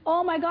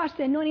oh my gosh,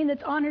 the anointing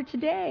that's on her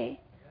today.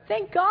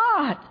 Thank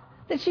God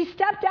that she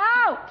stepped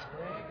out.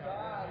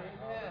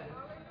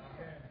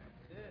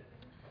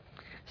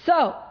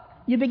 So,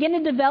 you begin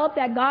to develop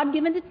that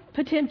God-given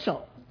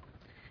potential.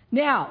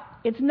 Now,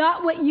 it's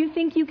not what you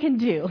think you can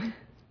do.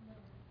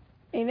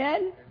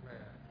 Amen?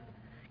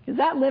 Because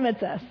that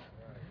limits us.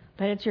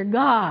 But it's your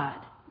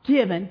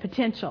God-given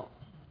potential.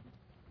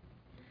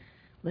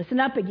 Listen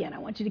up again. I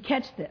want you to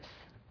catch this.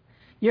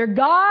 Your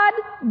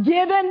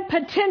God-given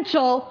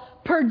potential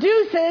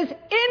produces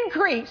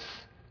increase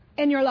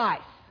in your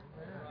life.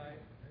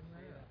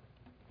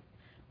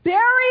 Bury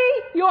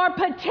your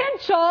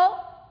potential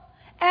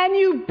and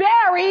you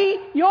bury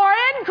your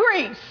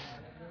increase.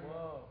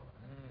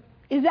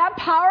 Is that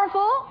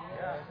powerful?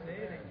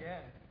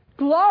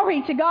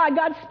 Glory to God.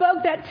 God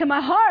spoke that to my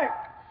heart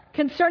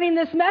concerning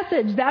this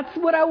message. That's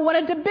what I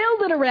wanted to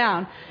build it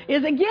around.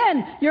 Is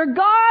again, your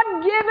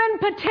God-given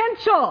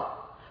potential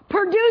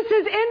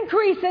produces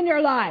increase in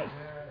your life.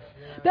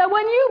 That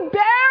when you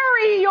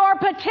bury your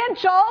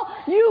potential,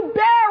 you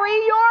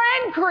bury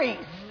your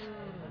increase.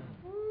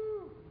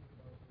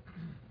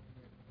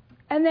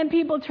 And then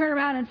people turn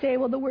around and say,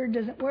 well, the word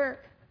doesn't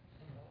work.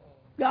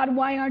 God,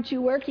 why aren't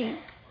you working?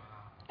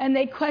 And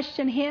they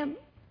question him.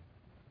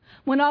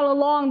 When all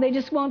along they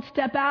just won't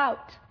step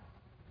out.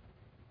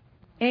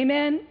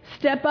 Amen?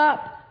 Step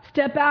up,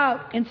 step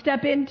out, and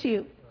step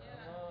into.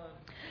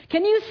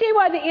 Can you see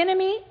why the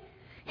enemy,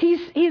 he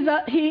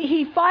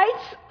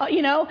fights,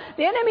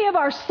 the enemy of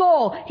our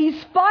soul,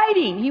 he's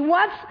fighting. He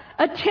wants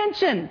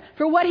attention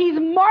for what he's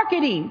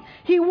marketing.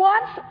 He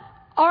wants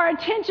our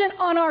attention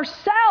on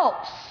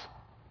ourselves.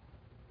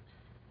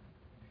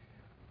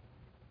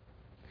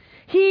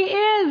 He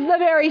is the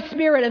very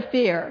spirit of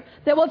fear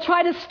that will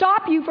try to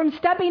stop you from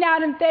stepping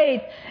out in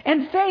faith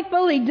and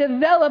faithfully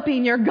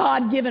developing your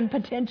God-given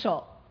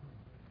potential.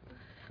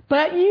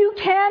 But you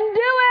can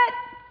do it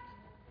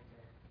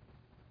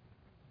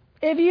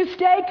if you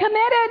stay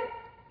committed.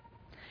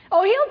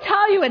 Oh, he'll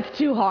tell you it's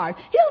too hard.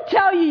 He'll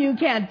tell you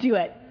can't do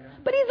it.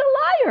 But he's a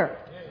liar.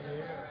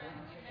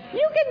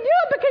 You can do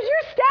it because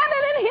you're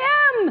standing in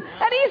him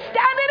and he's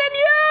standing in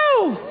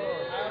you.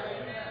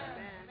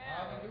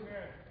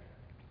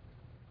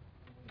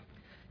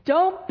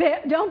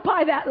 Don't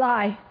buy that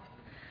lie.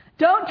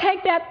 Don't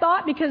take that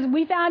thought because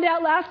we found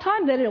out last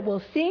time that it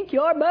will sink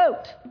your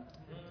boat.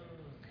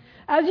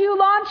 As you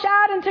launch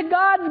out into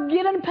God's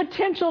given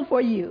potential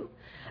for you,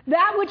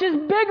 that which is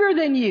bigger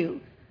than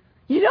you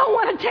don't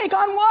want to take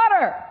on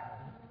water.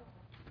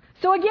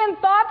 So again,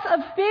 thoughts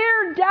of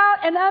fear, doubt,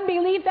 and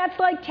unbelief, that's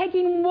like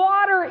taking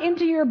water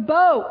into your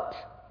boat.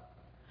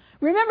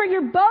 Remember,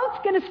 your boat's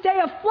going to stay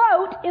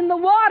afloat in the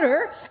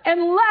water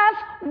unless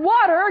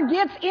water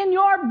gets in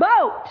your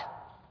boat.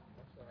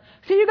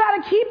 So you got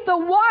to keep the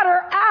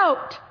water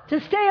out to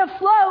stay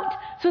afloat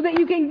so that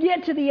you can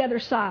get to the other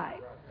side.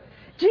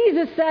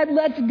 Jesus said,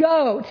 let's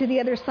go to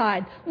the other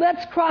side.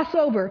 Let's cross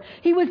over.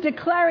 He was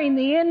declaring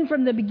the end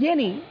from the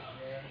beginning.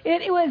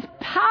 It was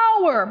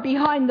power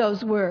behind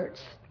those words.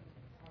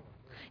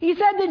 He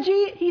said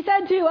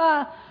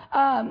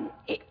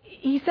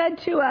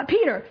to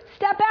Peter,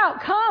 step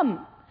out,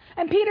 come.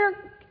 And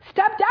Peter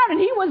stepped out and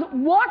he was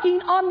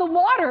walking on the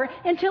water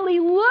until he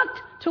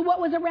looked to what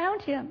was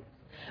around him.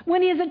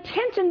 When his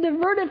attention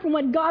diverted from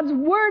what God's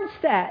word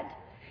said,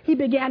 he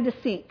began to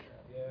sink.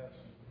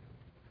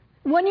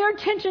 When your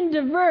attention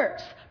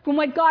diverts from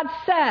what God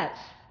says,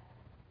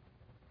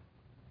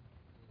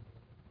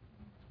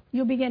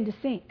 you'll begin to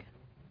sink.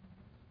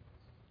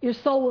 Your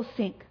soul will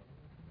sink.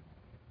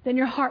 Then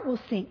your heart will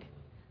sink.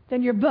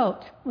 Then your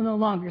boat will no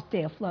longer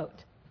stay afloat.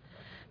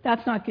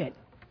 That's not good.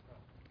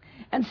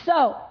 And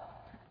so,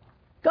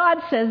 God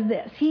says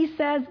this. He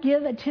says,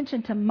 give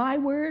attention to my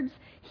words.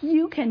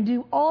 You can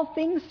do all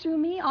things through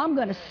me. I'm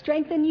going to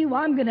strengthen you.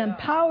 I'm going to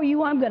empower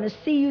you. I'm going to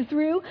see you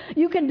through.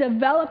 You can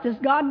develop this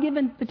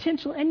God-given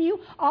potential in you.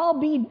 I'll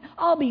be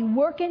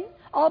working.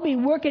 I'll be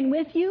working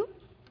with you.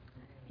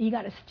 You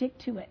got to stick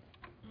to it.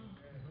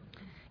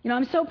 You know,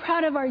 I'm so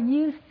proud of our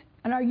youth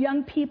and our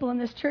young people in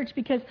this church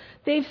because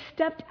they've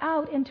stepped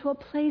out into a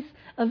place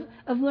of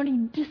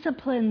learning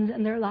disciplines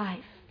in their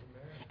life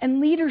and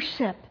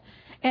leadership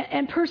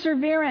and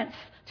perseverance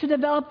to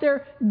develop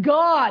their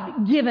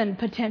God-given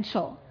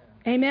potential.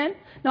 Amen?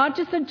 Not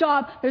just a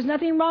job. There's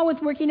nothing wrong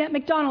with working at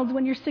McDonald's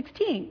when you're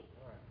 16.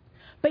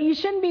 But you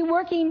shouldn't be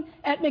working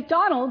at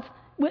McDonald's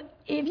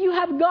if you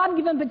have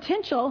God-given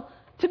potential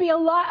to be a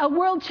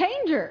world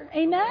changer.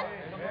 Amen?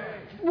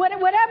 In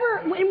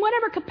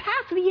whatever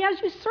capacity He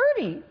has you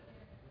serving.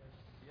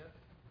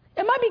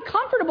 It might be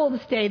comfortable to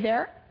stay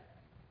there.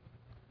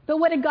 But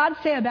what did God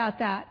say about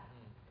that?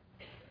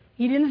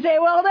 He didn't say,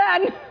 well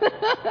done.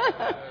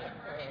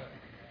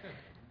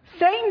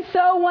 Satan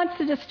so wants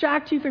to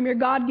distract you from your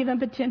God-given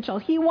potential.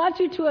 He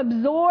wants you to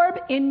absorb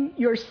in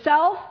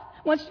yourself,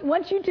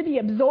 wants you to be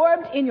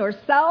absorbed in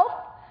yourself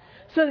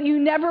so that you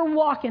never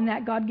walk in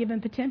that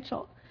God-given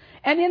potential.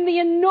 And in the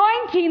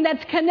anointing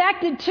that's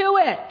connected to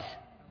it.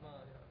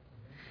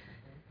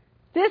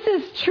 This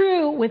is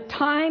true with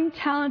time,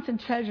 talents, and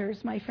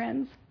treasures, my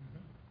friends.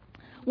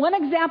 One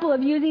example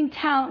of using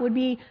talent would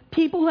be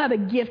people who have a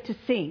gift to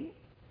sing.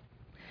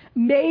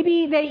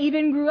 Maybe they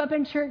even grew up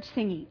in church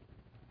singing.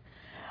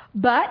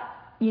 But,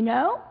 you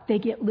know, they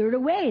get lured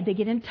away. They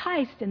get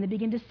enticed and they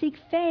begin to seek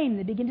fame.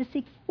 They begin to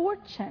seek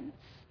fortunes.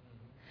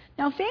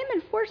 Now, fame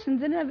and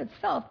fortunes in and of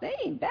itself, they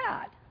ain't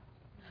bad.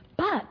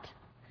 But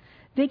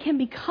they can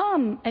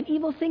become an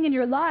evil thing in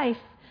your life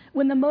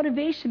when the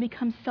motivation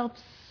becomes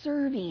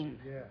self-serving.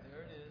 Yeah.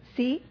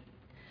 See?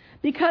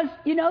 Because,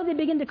 you know, they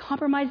begin to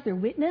compromise their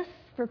witness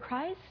for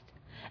Christ.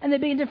 And they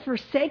begin to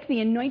forsake the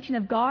anointing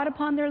of God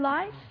upon their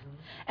life.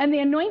 And the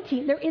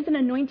anointing, there is an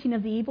anointing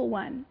of the evil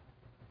one.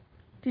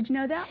 Did you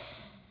know that?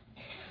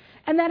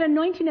 And that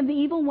anointing of the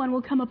evil one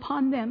will come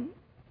upon them.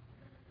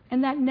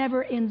 And that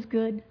never ends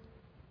good.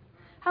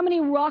 How many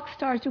rock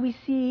stars do we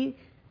see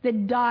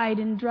that died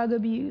in drug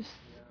abuse?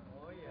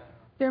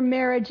 Their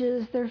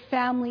marriages, their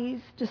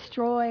families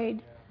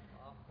destroyed.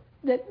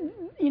 That,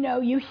 you know,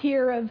 you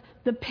hear of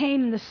the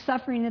pain and the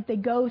suffering that they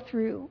go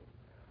through.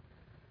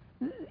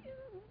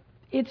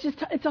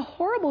 It's a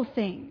horrible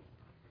thing.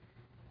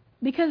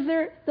 Because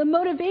the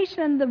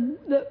motivation and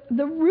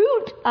the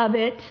root of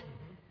it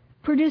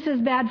produces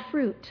bad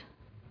fruit,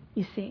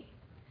 you see.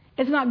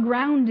 It's not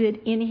grounded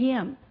in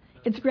Him.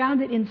 It's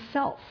grounded in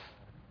self.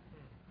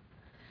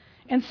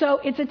 And so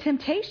it's a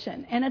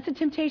temptation. And it's a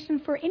temptation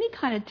for any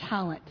kind of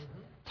talent,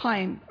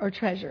 time, or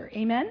treasure.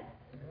 Amen?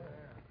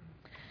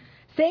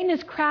 Satan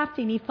is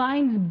crafty and he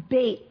finds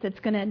bait that's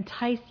going to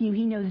entice you.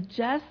 He knows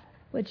just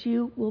what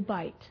you will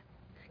bite.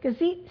 Because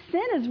see,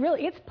 sin is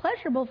really, it's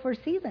pleasurable for a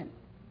season.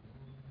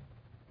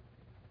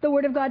 The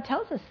Word of God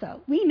tells us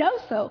so. We know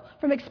so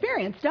from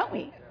experience, don't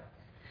we?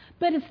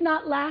 But it's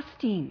not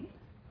lasting.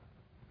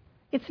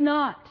 It's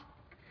not.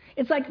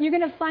 It's like you're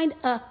going to find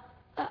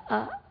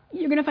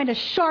a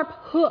sharp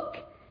hook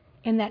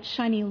in that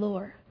shiny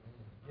lure.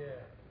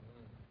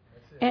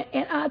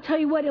 And I'll tell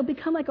you what, it'll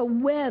become like a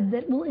web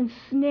that will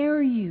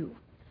ensnare you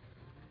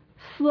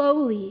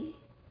slowly,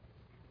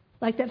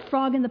 like that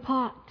frog in the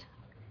pot.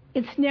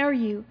 Ensnare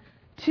you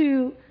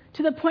to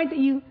the point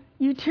that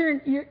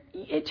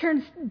it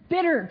turns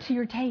bitter to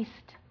your taste.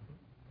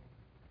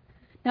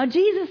 Now,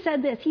 Jesus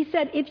said this. He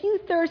said, if you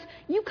thirst,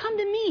 you come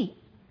to me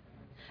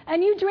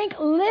and you drink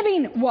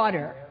living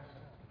water.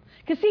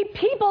 Because, see,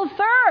 people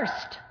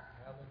thirst.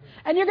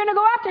 And you're going to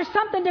go after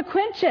something to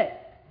quench it.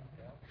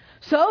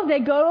 So they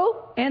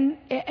go and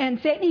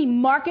Satan, he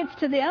markets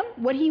to them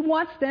what he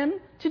wants them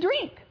to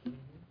drink.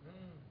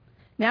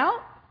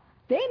 Now,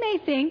 they may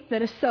think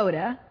that a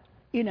soda,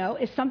 you know,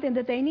 is something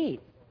that they need.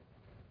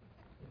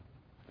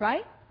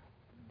 Right?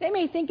 They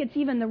may think it's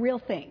even the real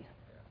thing.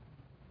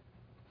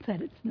 But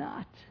it's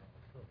not.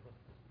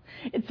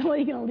 It's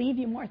only going to leave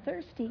you more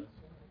thirsty.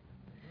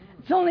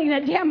 It's only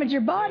going to damage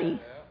your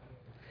body.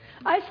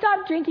 I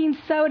stopped drinking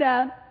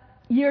soda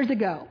years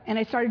ago, and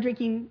I started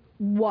drinking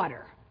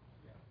water.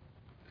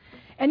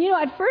 And, you know,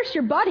 at first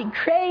your body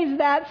craves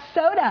that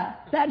soda,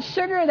 that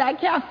sugar, that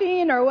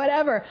caffeine or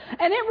whatever.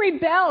 And it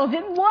rebels.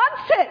 It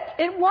wants it.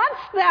 It wants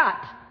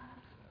that.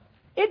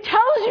 It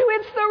tells you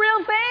it's the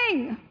real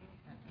thing.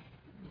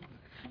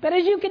 But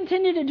as you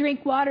continue to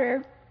drink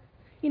water,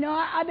 you know,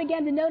 I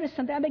began to notice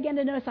something. I began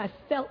to notice I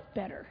felt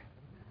better.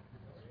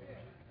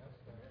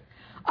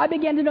 I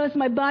began to notice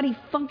my body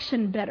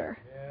functioned better.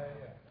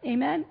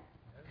 Amen?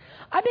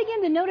 I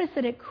began to notice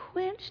that it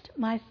quenched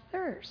my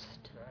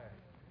thirst.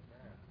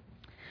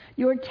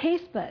 Your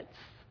taste buds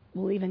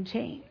will even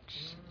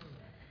change.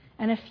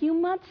 And a few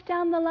months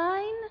down the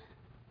line,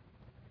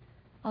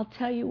 I'll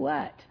tell you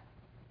what,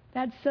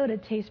 that soda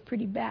tastes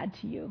pretty bad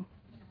to you.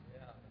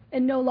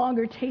 And no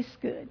longer tastes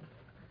good.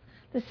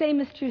 The same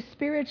is true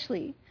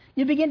spiritually.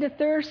 You begin to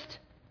thirst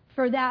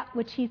for that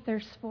which he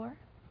thirsts for.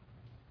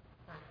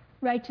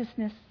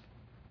 Righteousness.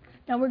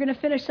 Now we're going to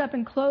finish up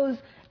and close,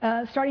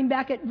 starting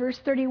back at verse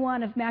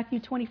 31 of Matthew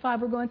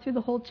 25. We're going through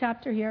the whole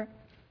chapter here.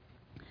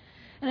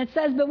 And it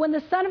says, "But when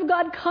the Son of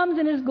God comes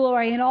in his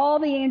glory and all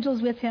the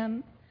angels with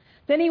him,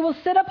 then he will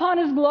sit upon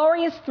his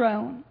glorious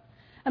throne,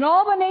 and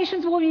all the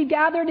nations will be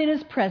gathered in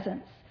his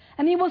presence.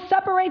 And he will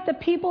separate the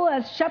people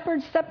as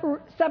shepherds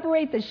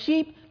separate the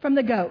sheep from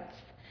the goats.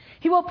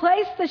 He will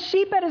place the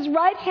sheep at his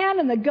right hand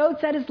and the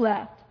goats at his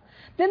left.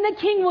 Then the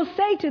king will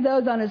say to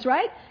those on his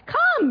right,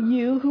 'Come,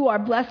 you who are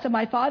blessed of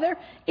my Father,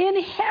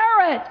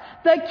 inherit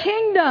the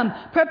kingdom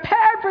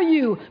prepared for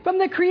you from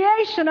the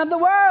creation of the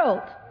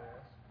world.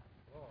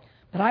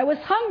 But I was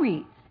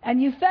hungry,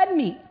 and you fed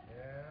me.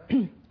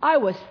 I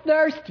was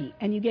thirsty,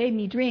 and you gave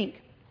me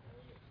drink.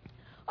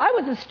 I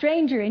was a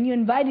stranger, and you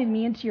invited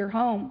me into your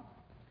home.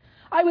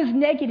 I was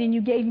naked, and you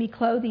gave me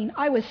clothing.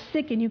 I was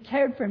sick, and you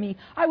cared for me.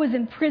 I was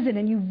in prison,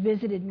 and you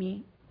visited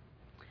me.'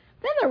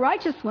 Then the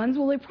righteous ones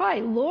will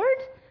reply, 'Lord,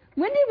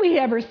 when did we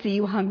ever see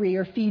you hungry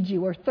or feed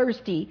you, or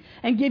thirsty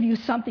and give you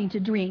something to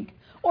drink,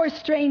 or a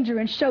stranger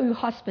and show you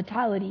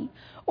hospitality,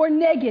 or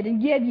naked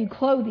and give you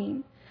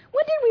clothing?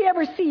 When did we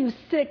ever see you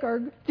sick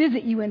or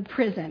visit you in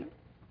prison?'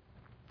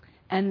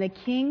 And the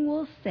king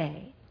will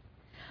say,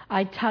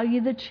 'I tell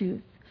you the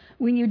truth.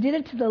 When you did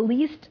it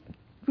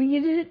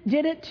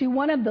to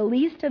one of the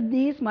least of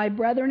these, my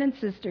brethren and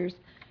sisters,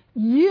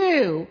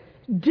 you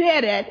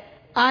did it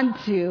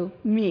unto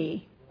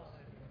me.'"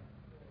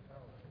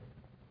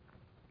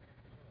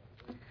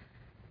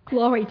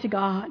 Glory to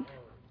God.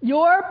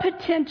 Your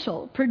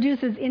potential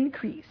produces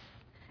increase.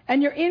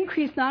 And your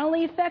increase not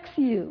only affects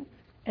you,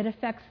 it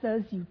affects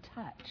those you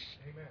touch.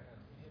 Amen.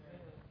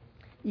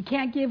 You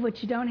can't give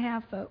what you don't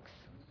have, folks.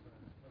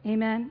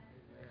 Amen.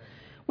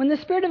 When the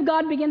Spirit of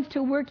God begins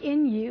to work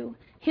in you,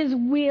 his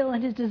will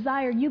and his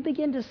desire, you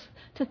begin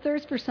to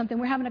thirst for something.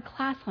 We're having a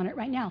class on it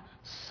right now.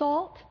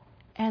 Salt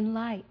and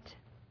light.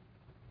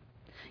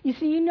 You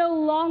see, you no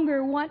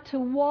longer want to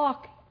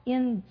walk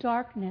in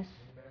darkness.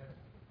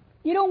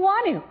 You don't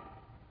want to.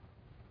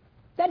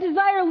 That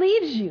desire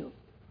leaves you.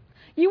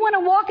 You want to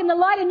walk in the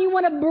light, and you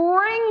want to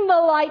bring the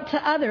light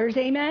to others.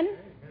 Amen?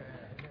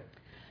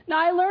 Now,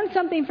 I learned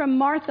something from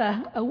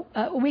Martha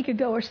a week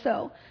ago or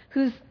so,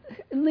 who's,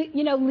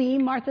 Lee,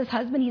 Martha's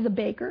husband. He's a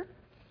baker.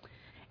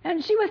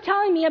 And she was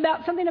telling me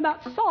about something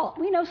about salt.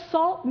 We know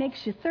salt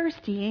makes you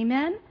thirsty.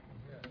 Amen?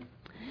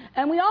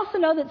 And we also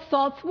know that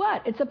salt's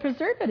what? It's a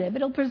preservative.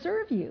 It'll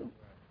preserve you.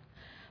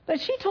 But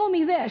she told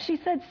me this. She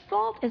said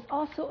salt is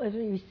also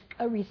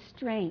a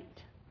restraint.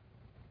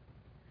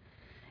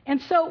 And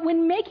so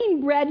when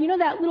making bread, you know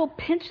that little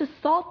pinch of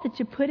salt that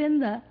you put in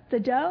the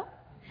dough?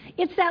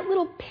 It's that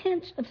little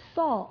pinch of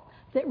salt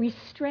that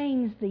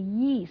restrains the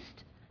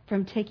yeast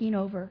from taking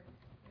over.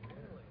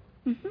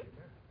 Mm-hmm.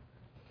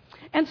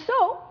 And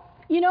so,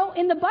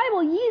 in the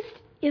Bible,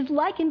 yeast is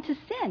likened to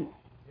sin.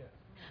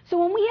 So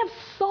when we have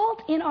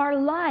salt in our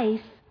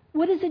life,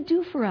 what does it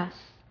do for us?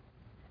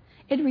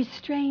 It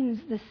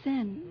restrains the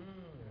sin.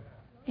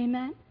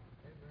 Amen?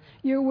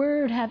 Your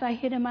word have I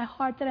hid in my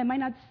heart that I might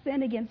not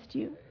sin against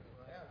you.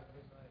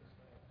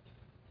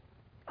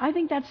 I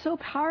think that's so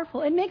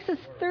powerful. It makes us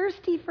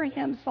thirsty for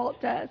him,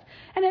 salt does.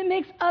 And it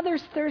makes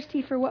others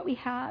thirsty for what we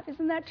have.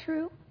 Isn't that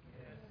true?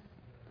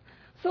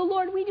 So,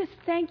 Lord, we just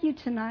thank you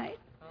tonight.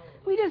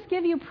 We just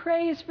give you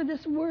praise for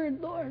this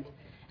word, Lord.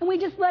 And we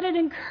just let it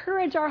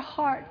encourage our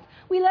hearts.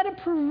 We let it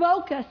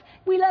provoke us.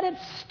 We let it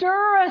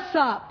stir us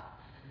up.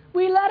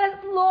 We let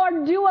it,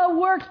 Lord, do a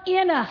work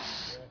in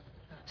us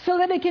so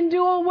that it can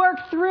do a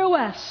work through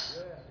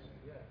us.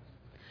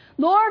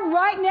 Lord,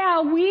 right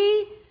now,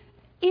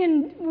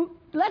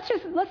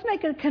 let's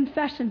make a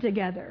confession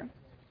together.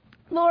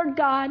 Lord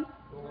God,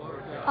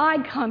 I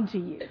come to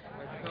you.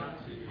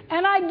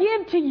 And I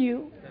give to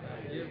you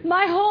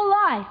my whole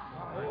life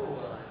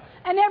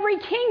and every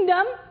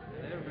kingdom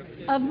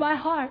of my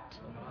heart.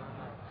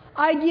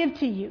 I give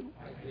to you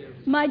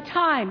my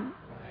time,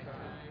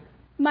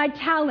 my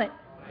talent,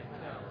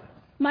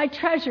 my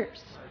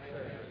treasures,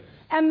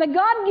 and the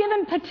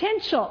God-given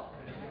potential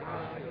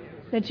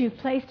that you've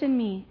placed in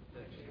me.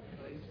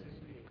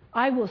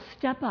 I will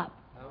step up.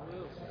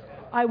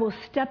 I will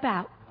step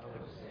out.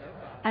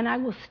 And I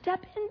will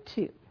step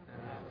into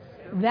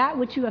that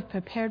which you have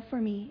prepared for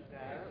me.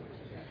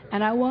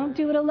 And I won't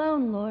do it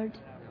alone, Lord,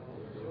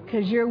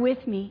 because you're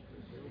with me.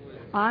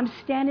 I'm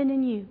standing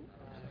in you,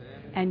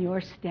 and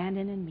you're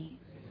standing in me.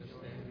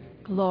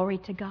 Glory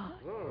to God.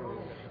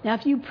 Now,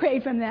 if you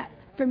prayed from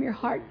your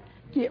heart,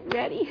 get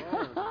ready.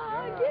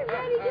 Get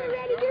ready, get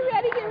ready, get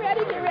ready, get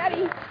ready, get ready.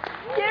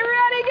 Get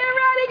ready, get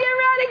ready, get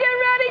ready, get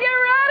ready, get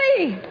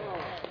ready.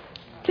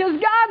 Because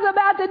God's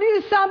about to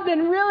do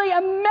something really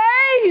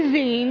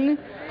amazing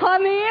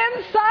on the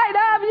inside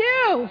of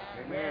you.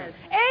 Amen.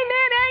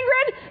 Amen,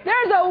 Ingrid.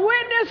 There's a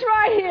witness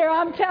right here.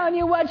 I'm telling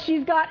you what,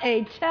 she's got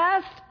a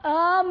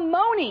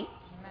testimony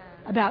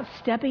about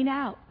stepping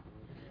out,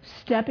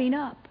 stepping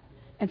up,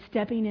 and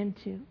stepping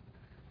into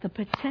the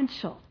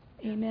potential.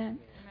 Amen.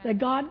 The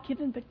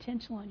God-given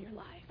potential on your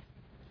life.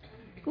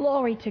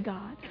 Glory to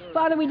God.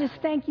 Father, we just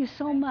thank you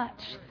so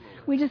much.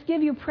 We just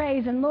give you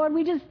praise. And Lord,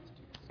 we just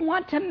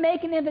want to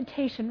make an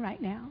invitation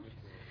right now.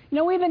 You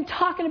know, we've been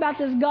talking about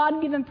this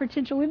God-given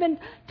potential. We've been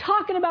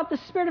talking about the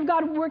Spirit of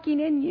God working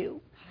in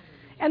you.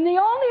 And the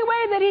only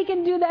way that he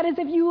can do that is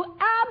if you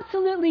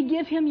absolutely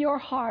give him your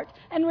heart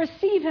and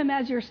receive him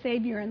as your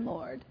Savior and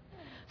Lord.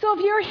 So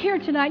if you're here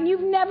tonight and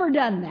you've never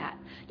done that,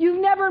 you've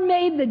never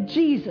made the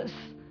Jesus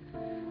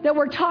that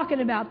we're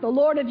talking about, the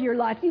Lord of your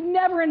life, you've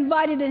never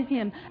invited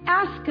him,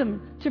 ask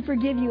him to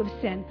forgive you of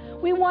sin.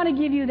 We want to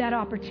give you that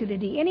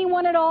opportunity.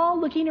 Anyone at all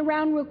looking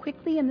around real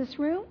quickly in this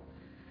room?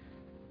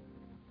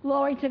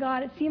 Glory to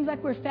God. It seems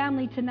like we're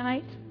family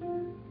tonight.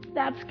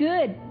 That's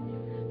good.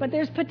 But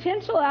there's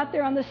potential out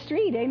there on the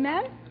street.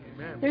 Amen?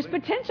 There's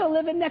potential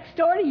living next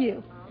door to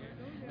you.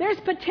 There's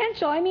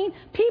potential. I mean,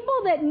 people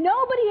that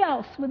nobody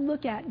else would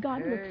look at,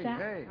 God looks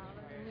at.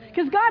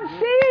 Because God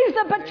sees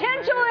the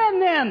potential in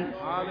them.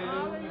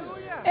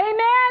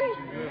 Amen?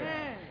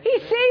 He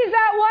sees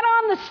that one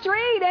on the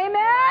street.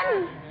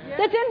 Amen?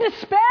 That's in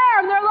despair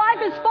and their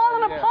life is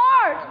falling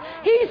apart.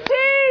 He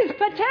sees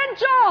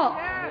potential.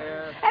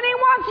 And he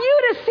wants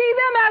you to see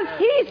them as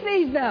he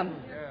sees them.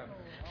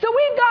 So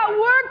we've got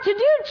work to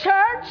do,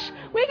 church.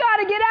 We got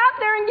to get out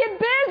there and get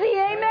busy.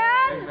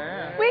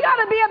 Amen? We got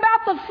to be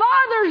about the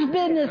Father's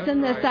business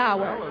in this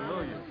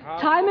hour.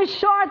 Time is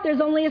short. There's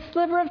only a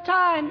sliver of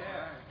time.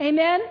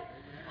 Amen?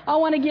 I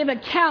want to give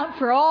account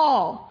for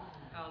all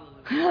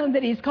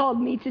that he's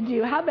called me to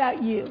do. How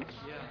about you?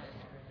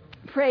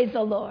 Praise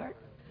the Lord.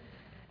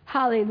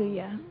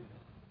 Hallelujah.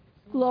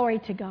 Glory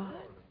to God.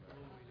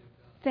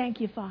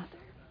 Thank you, Father.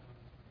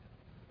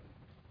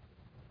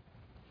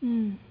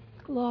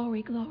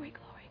 Glory, glory, glory,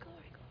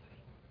 glory,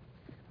 glory.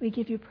 We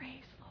give you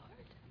praise,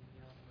 Lord.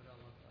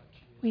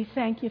 We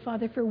thank you,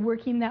 Father, for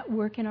working that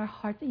work in our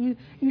heart. That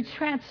you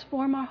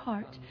transform our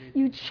heart.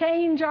 You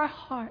change our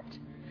heart.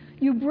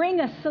 You bring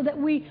us so that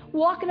we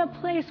walk in a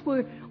place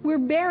where we're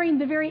bearing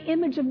the very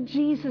image of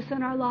Jesus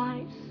in our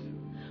lives.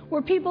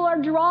 Where people are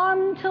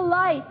drawn to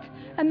light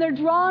and they're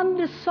drawn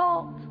to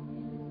salt.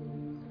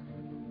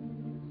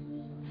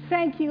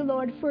 Thank you,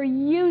 Lord, for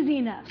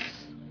using us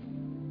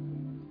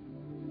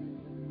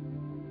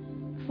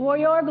for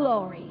your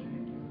glory.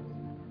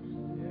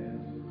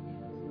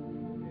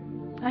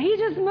 Now, he's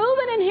just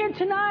moving in here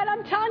tonight.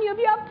 I'm telling you, if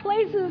you have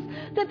places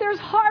that there's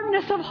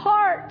hardness of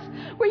heart,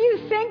 where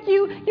you think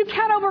you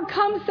can't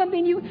overcome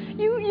something, you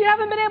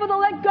haven't been able to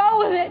let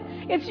go of it.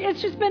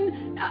 It's just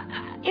been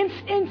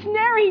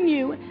ensnaring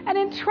you and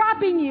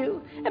entrapping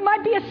you. It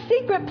might be a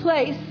secret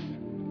place.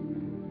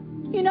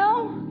 You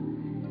know?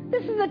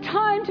 This is a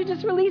time to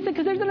just release it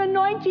because there's an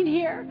anointing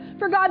here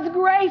for God's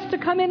grace to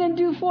come in and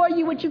do for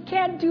you what you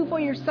can't do for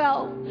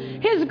yourself.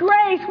 His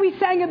grace, we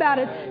sang about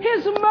it.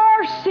 His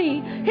mercy,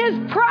 His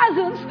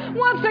presence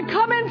wants to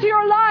come into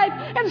your life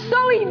and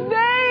so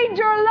invade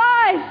your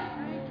life.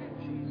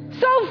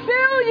 So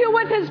fill you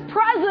with His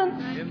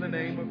presence. In the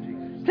name of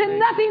Jesus. That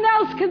nothing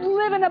else can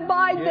live and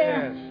abide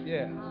there.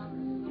 Yes.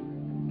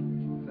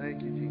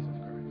 Thank you, Jesus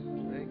Christ.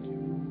 Thank you.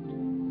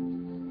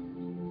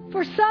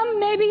 For some,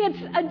 maybe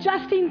it's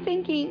adjusting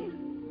thinking.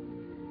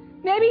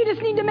 Maybe you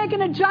just need to make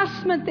an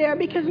adjustment there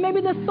because maybe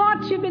the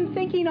thoughts you've been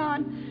thinking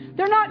on,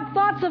 they're not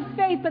thoughts of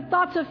faith, but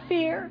thoughts of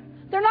fear.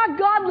 They're not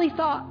godly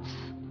thoughts.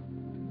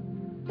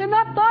 They're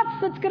not thoughts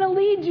that's going to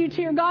lead you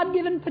to your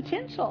God-given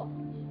potential.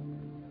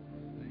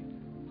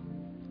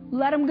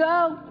 Let them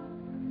go.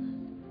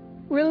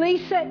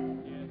 Release it.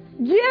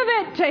 Give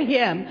it to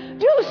Him.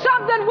 Do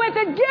something with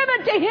it. Give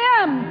it to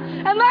Him.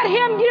 And let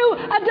Him do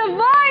a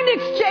divine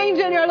exchange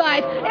in your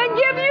life and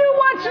give you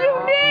what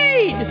you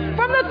need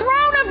from the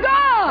throne of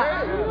God.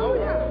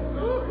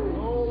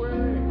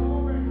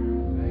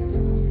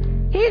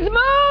 He's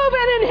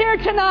moving in here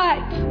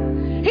tonight.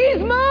 He's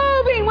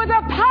moving with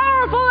a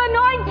powerful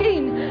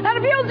anointing. And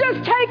if you'll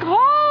just take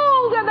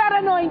hold of that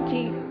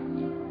anointing,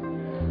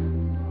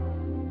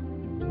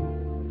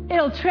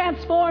 it'll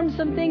transform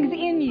some things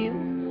in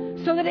you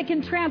so that it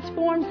can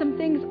transform some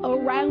things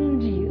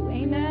around you.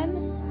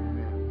 Amen?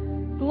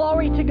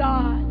 Glory to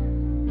God.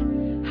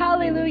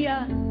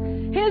 Hallelujah.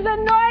 His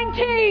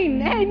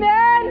anointing.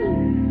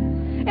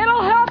 Amen.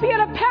 It'll help you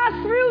to pass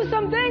through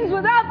some things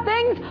without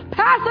things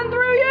passing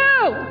through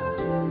you.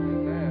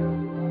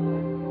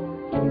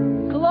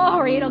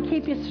 Glory. It'll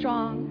keep you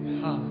strong.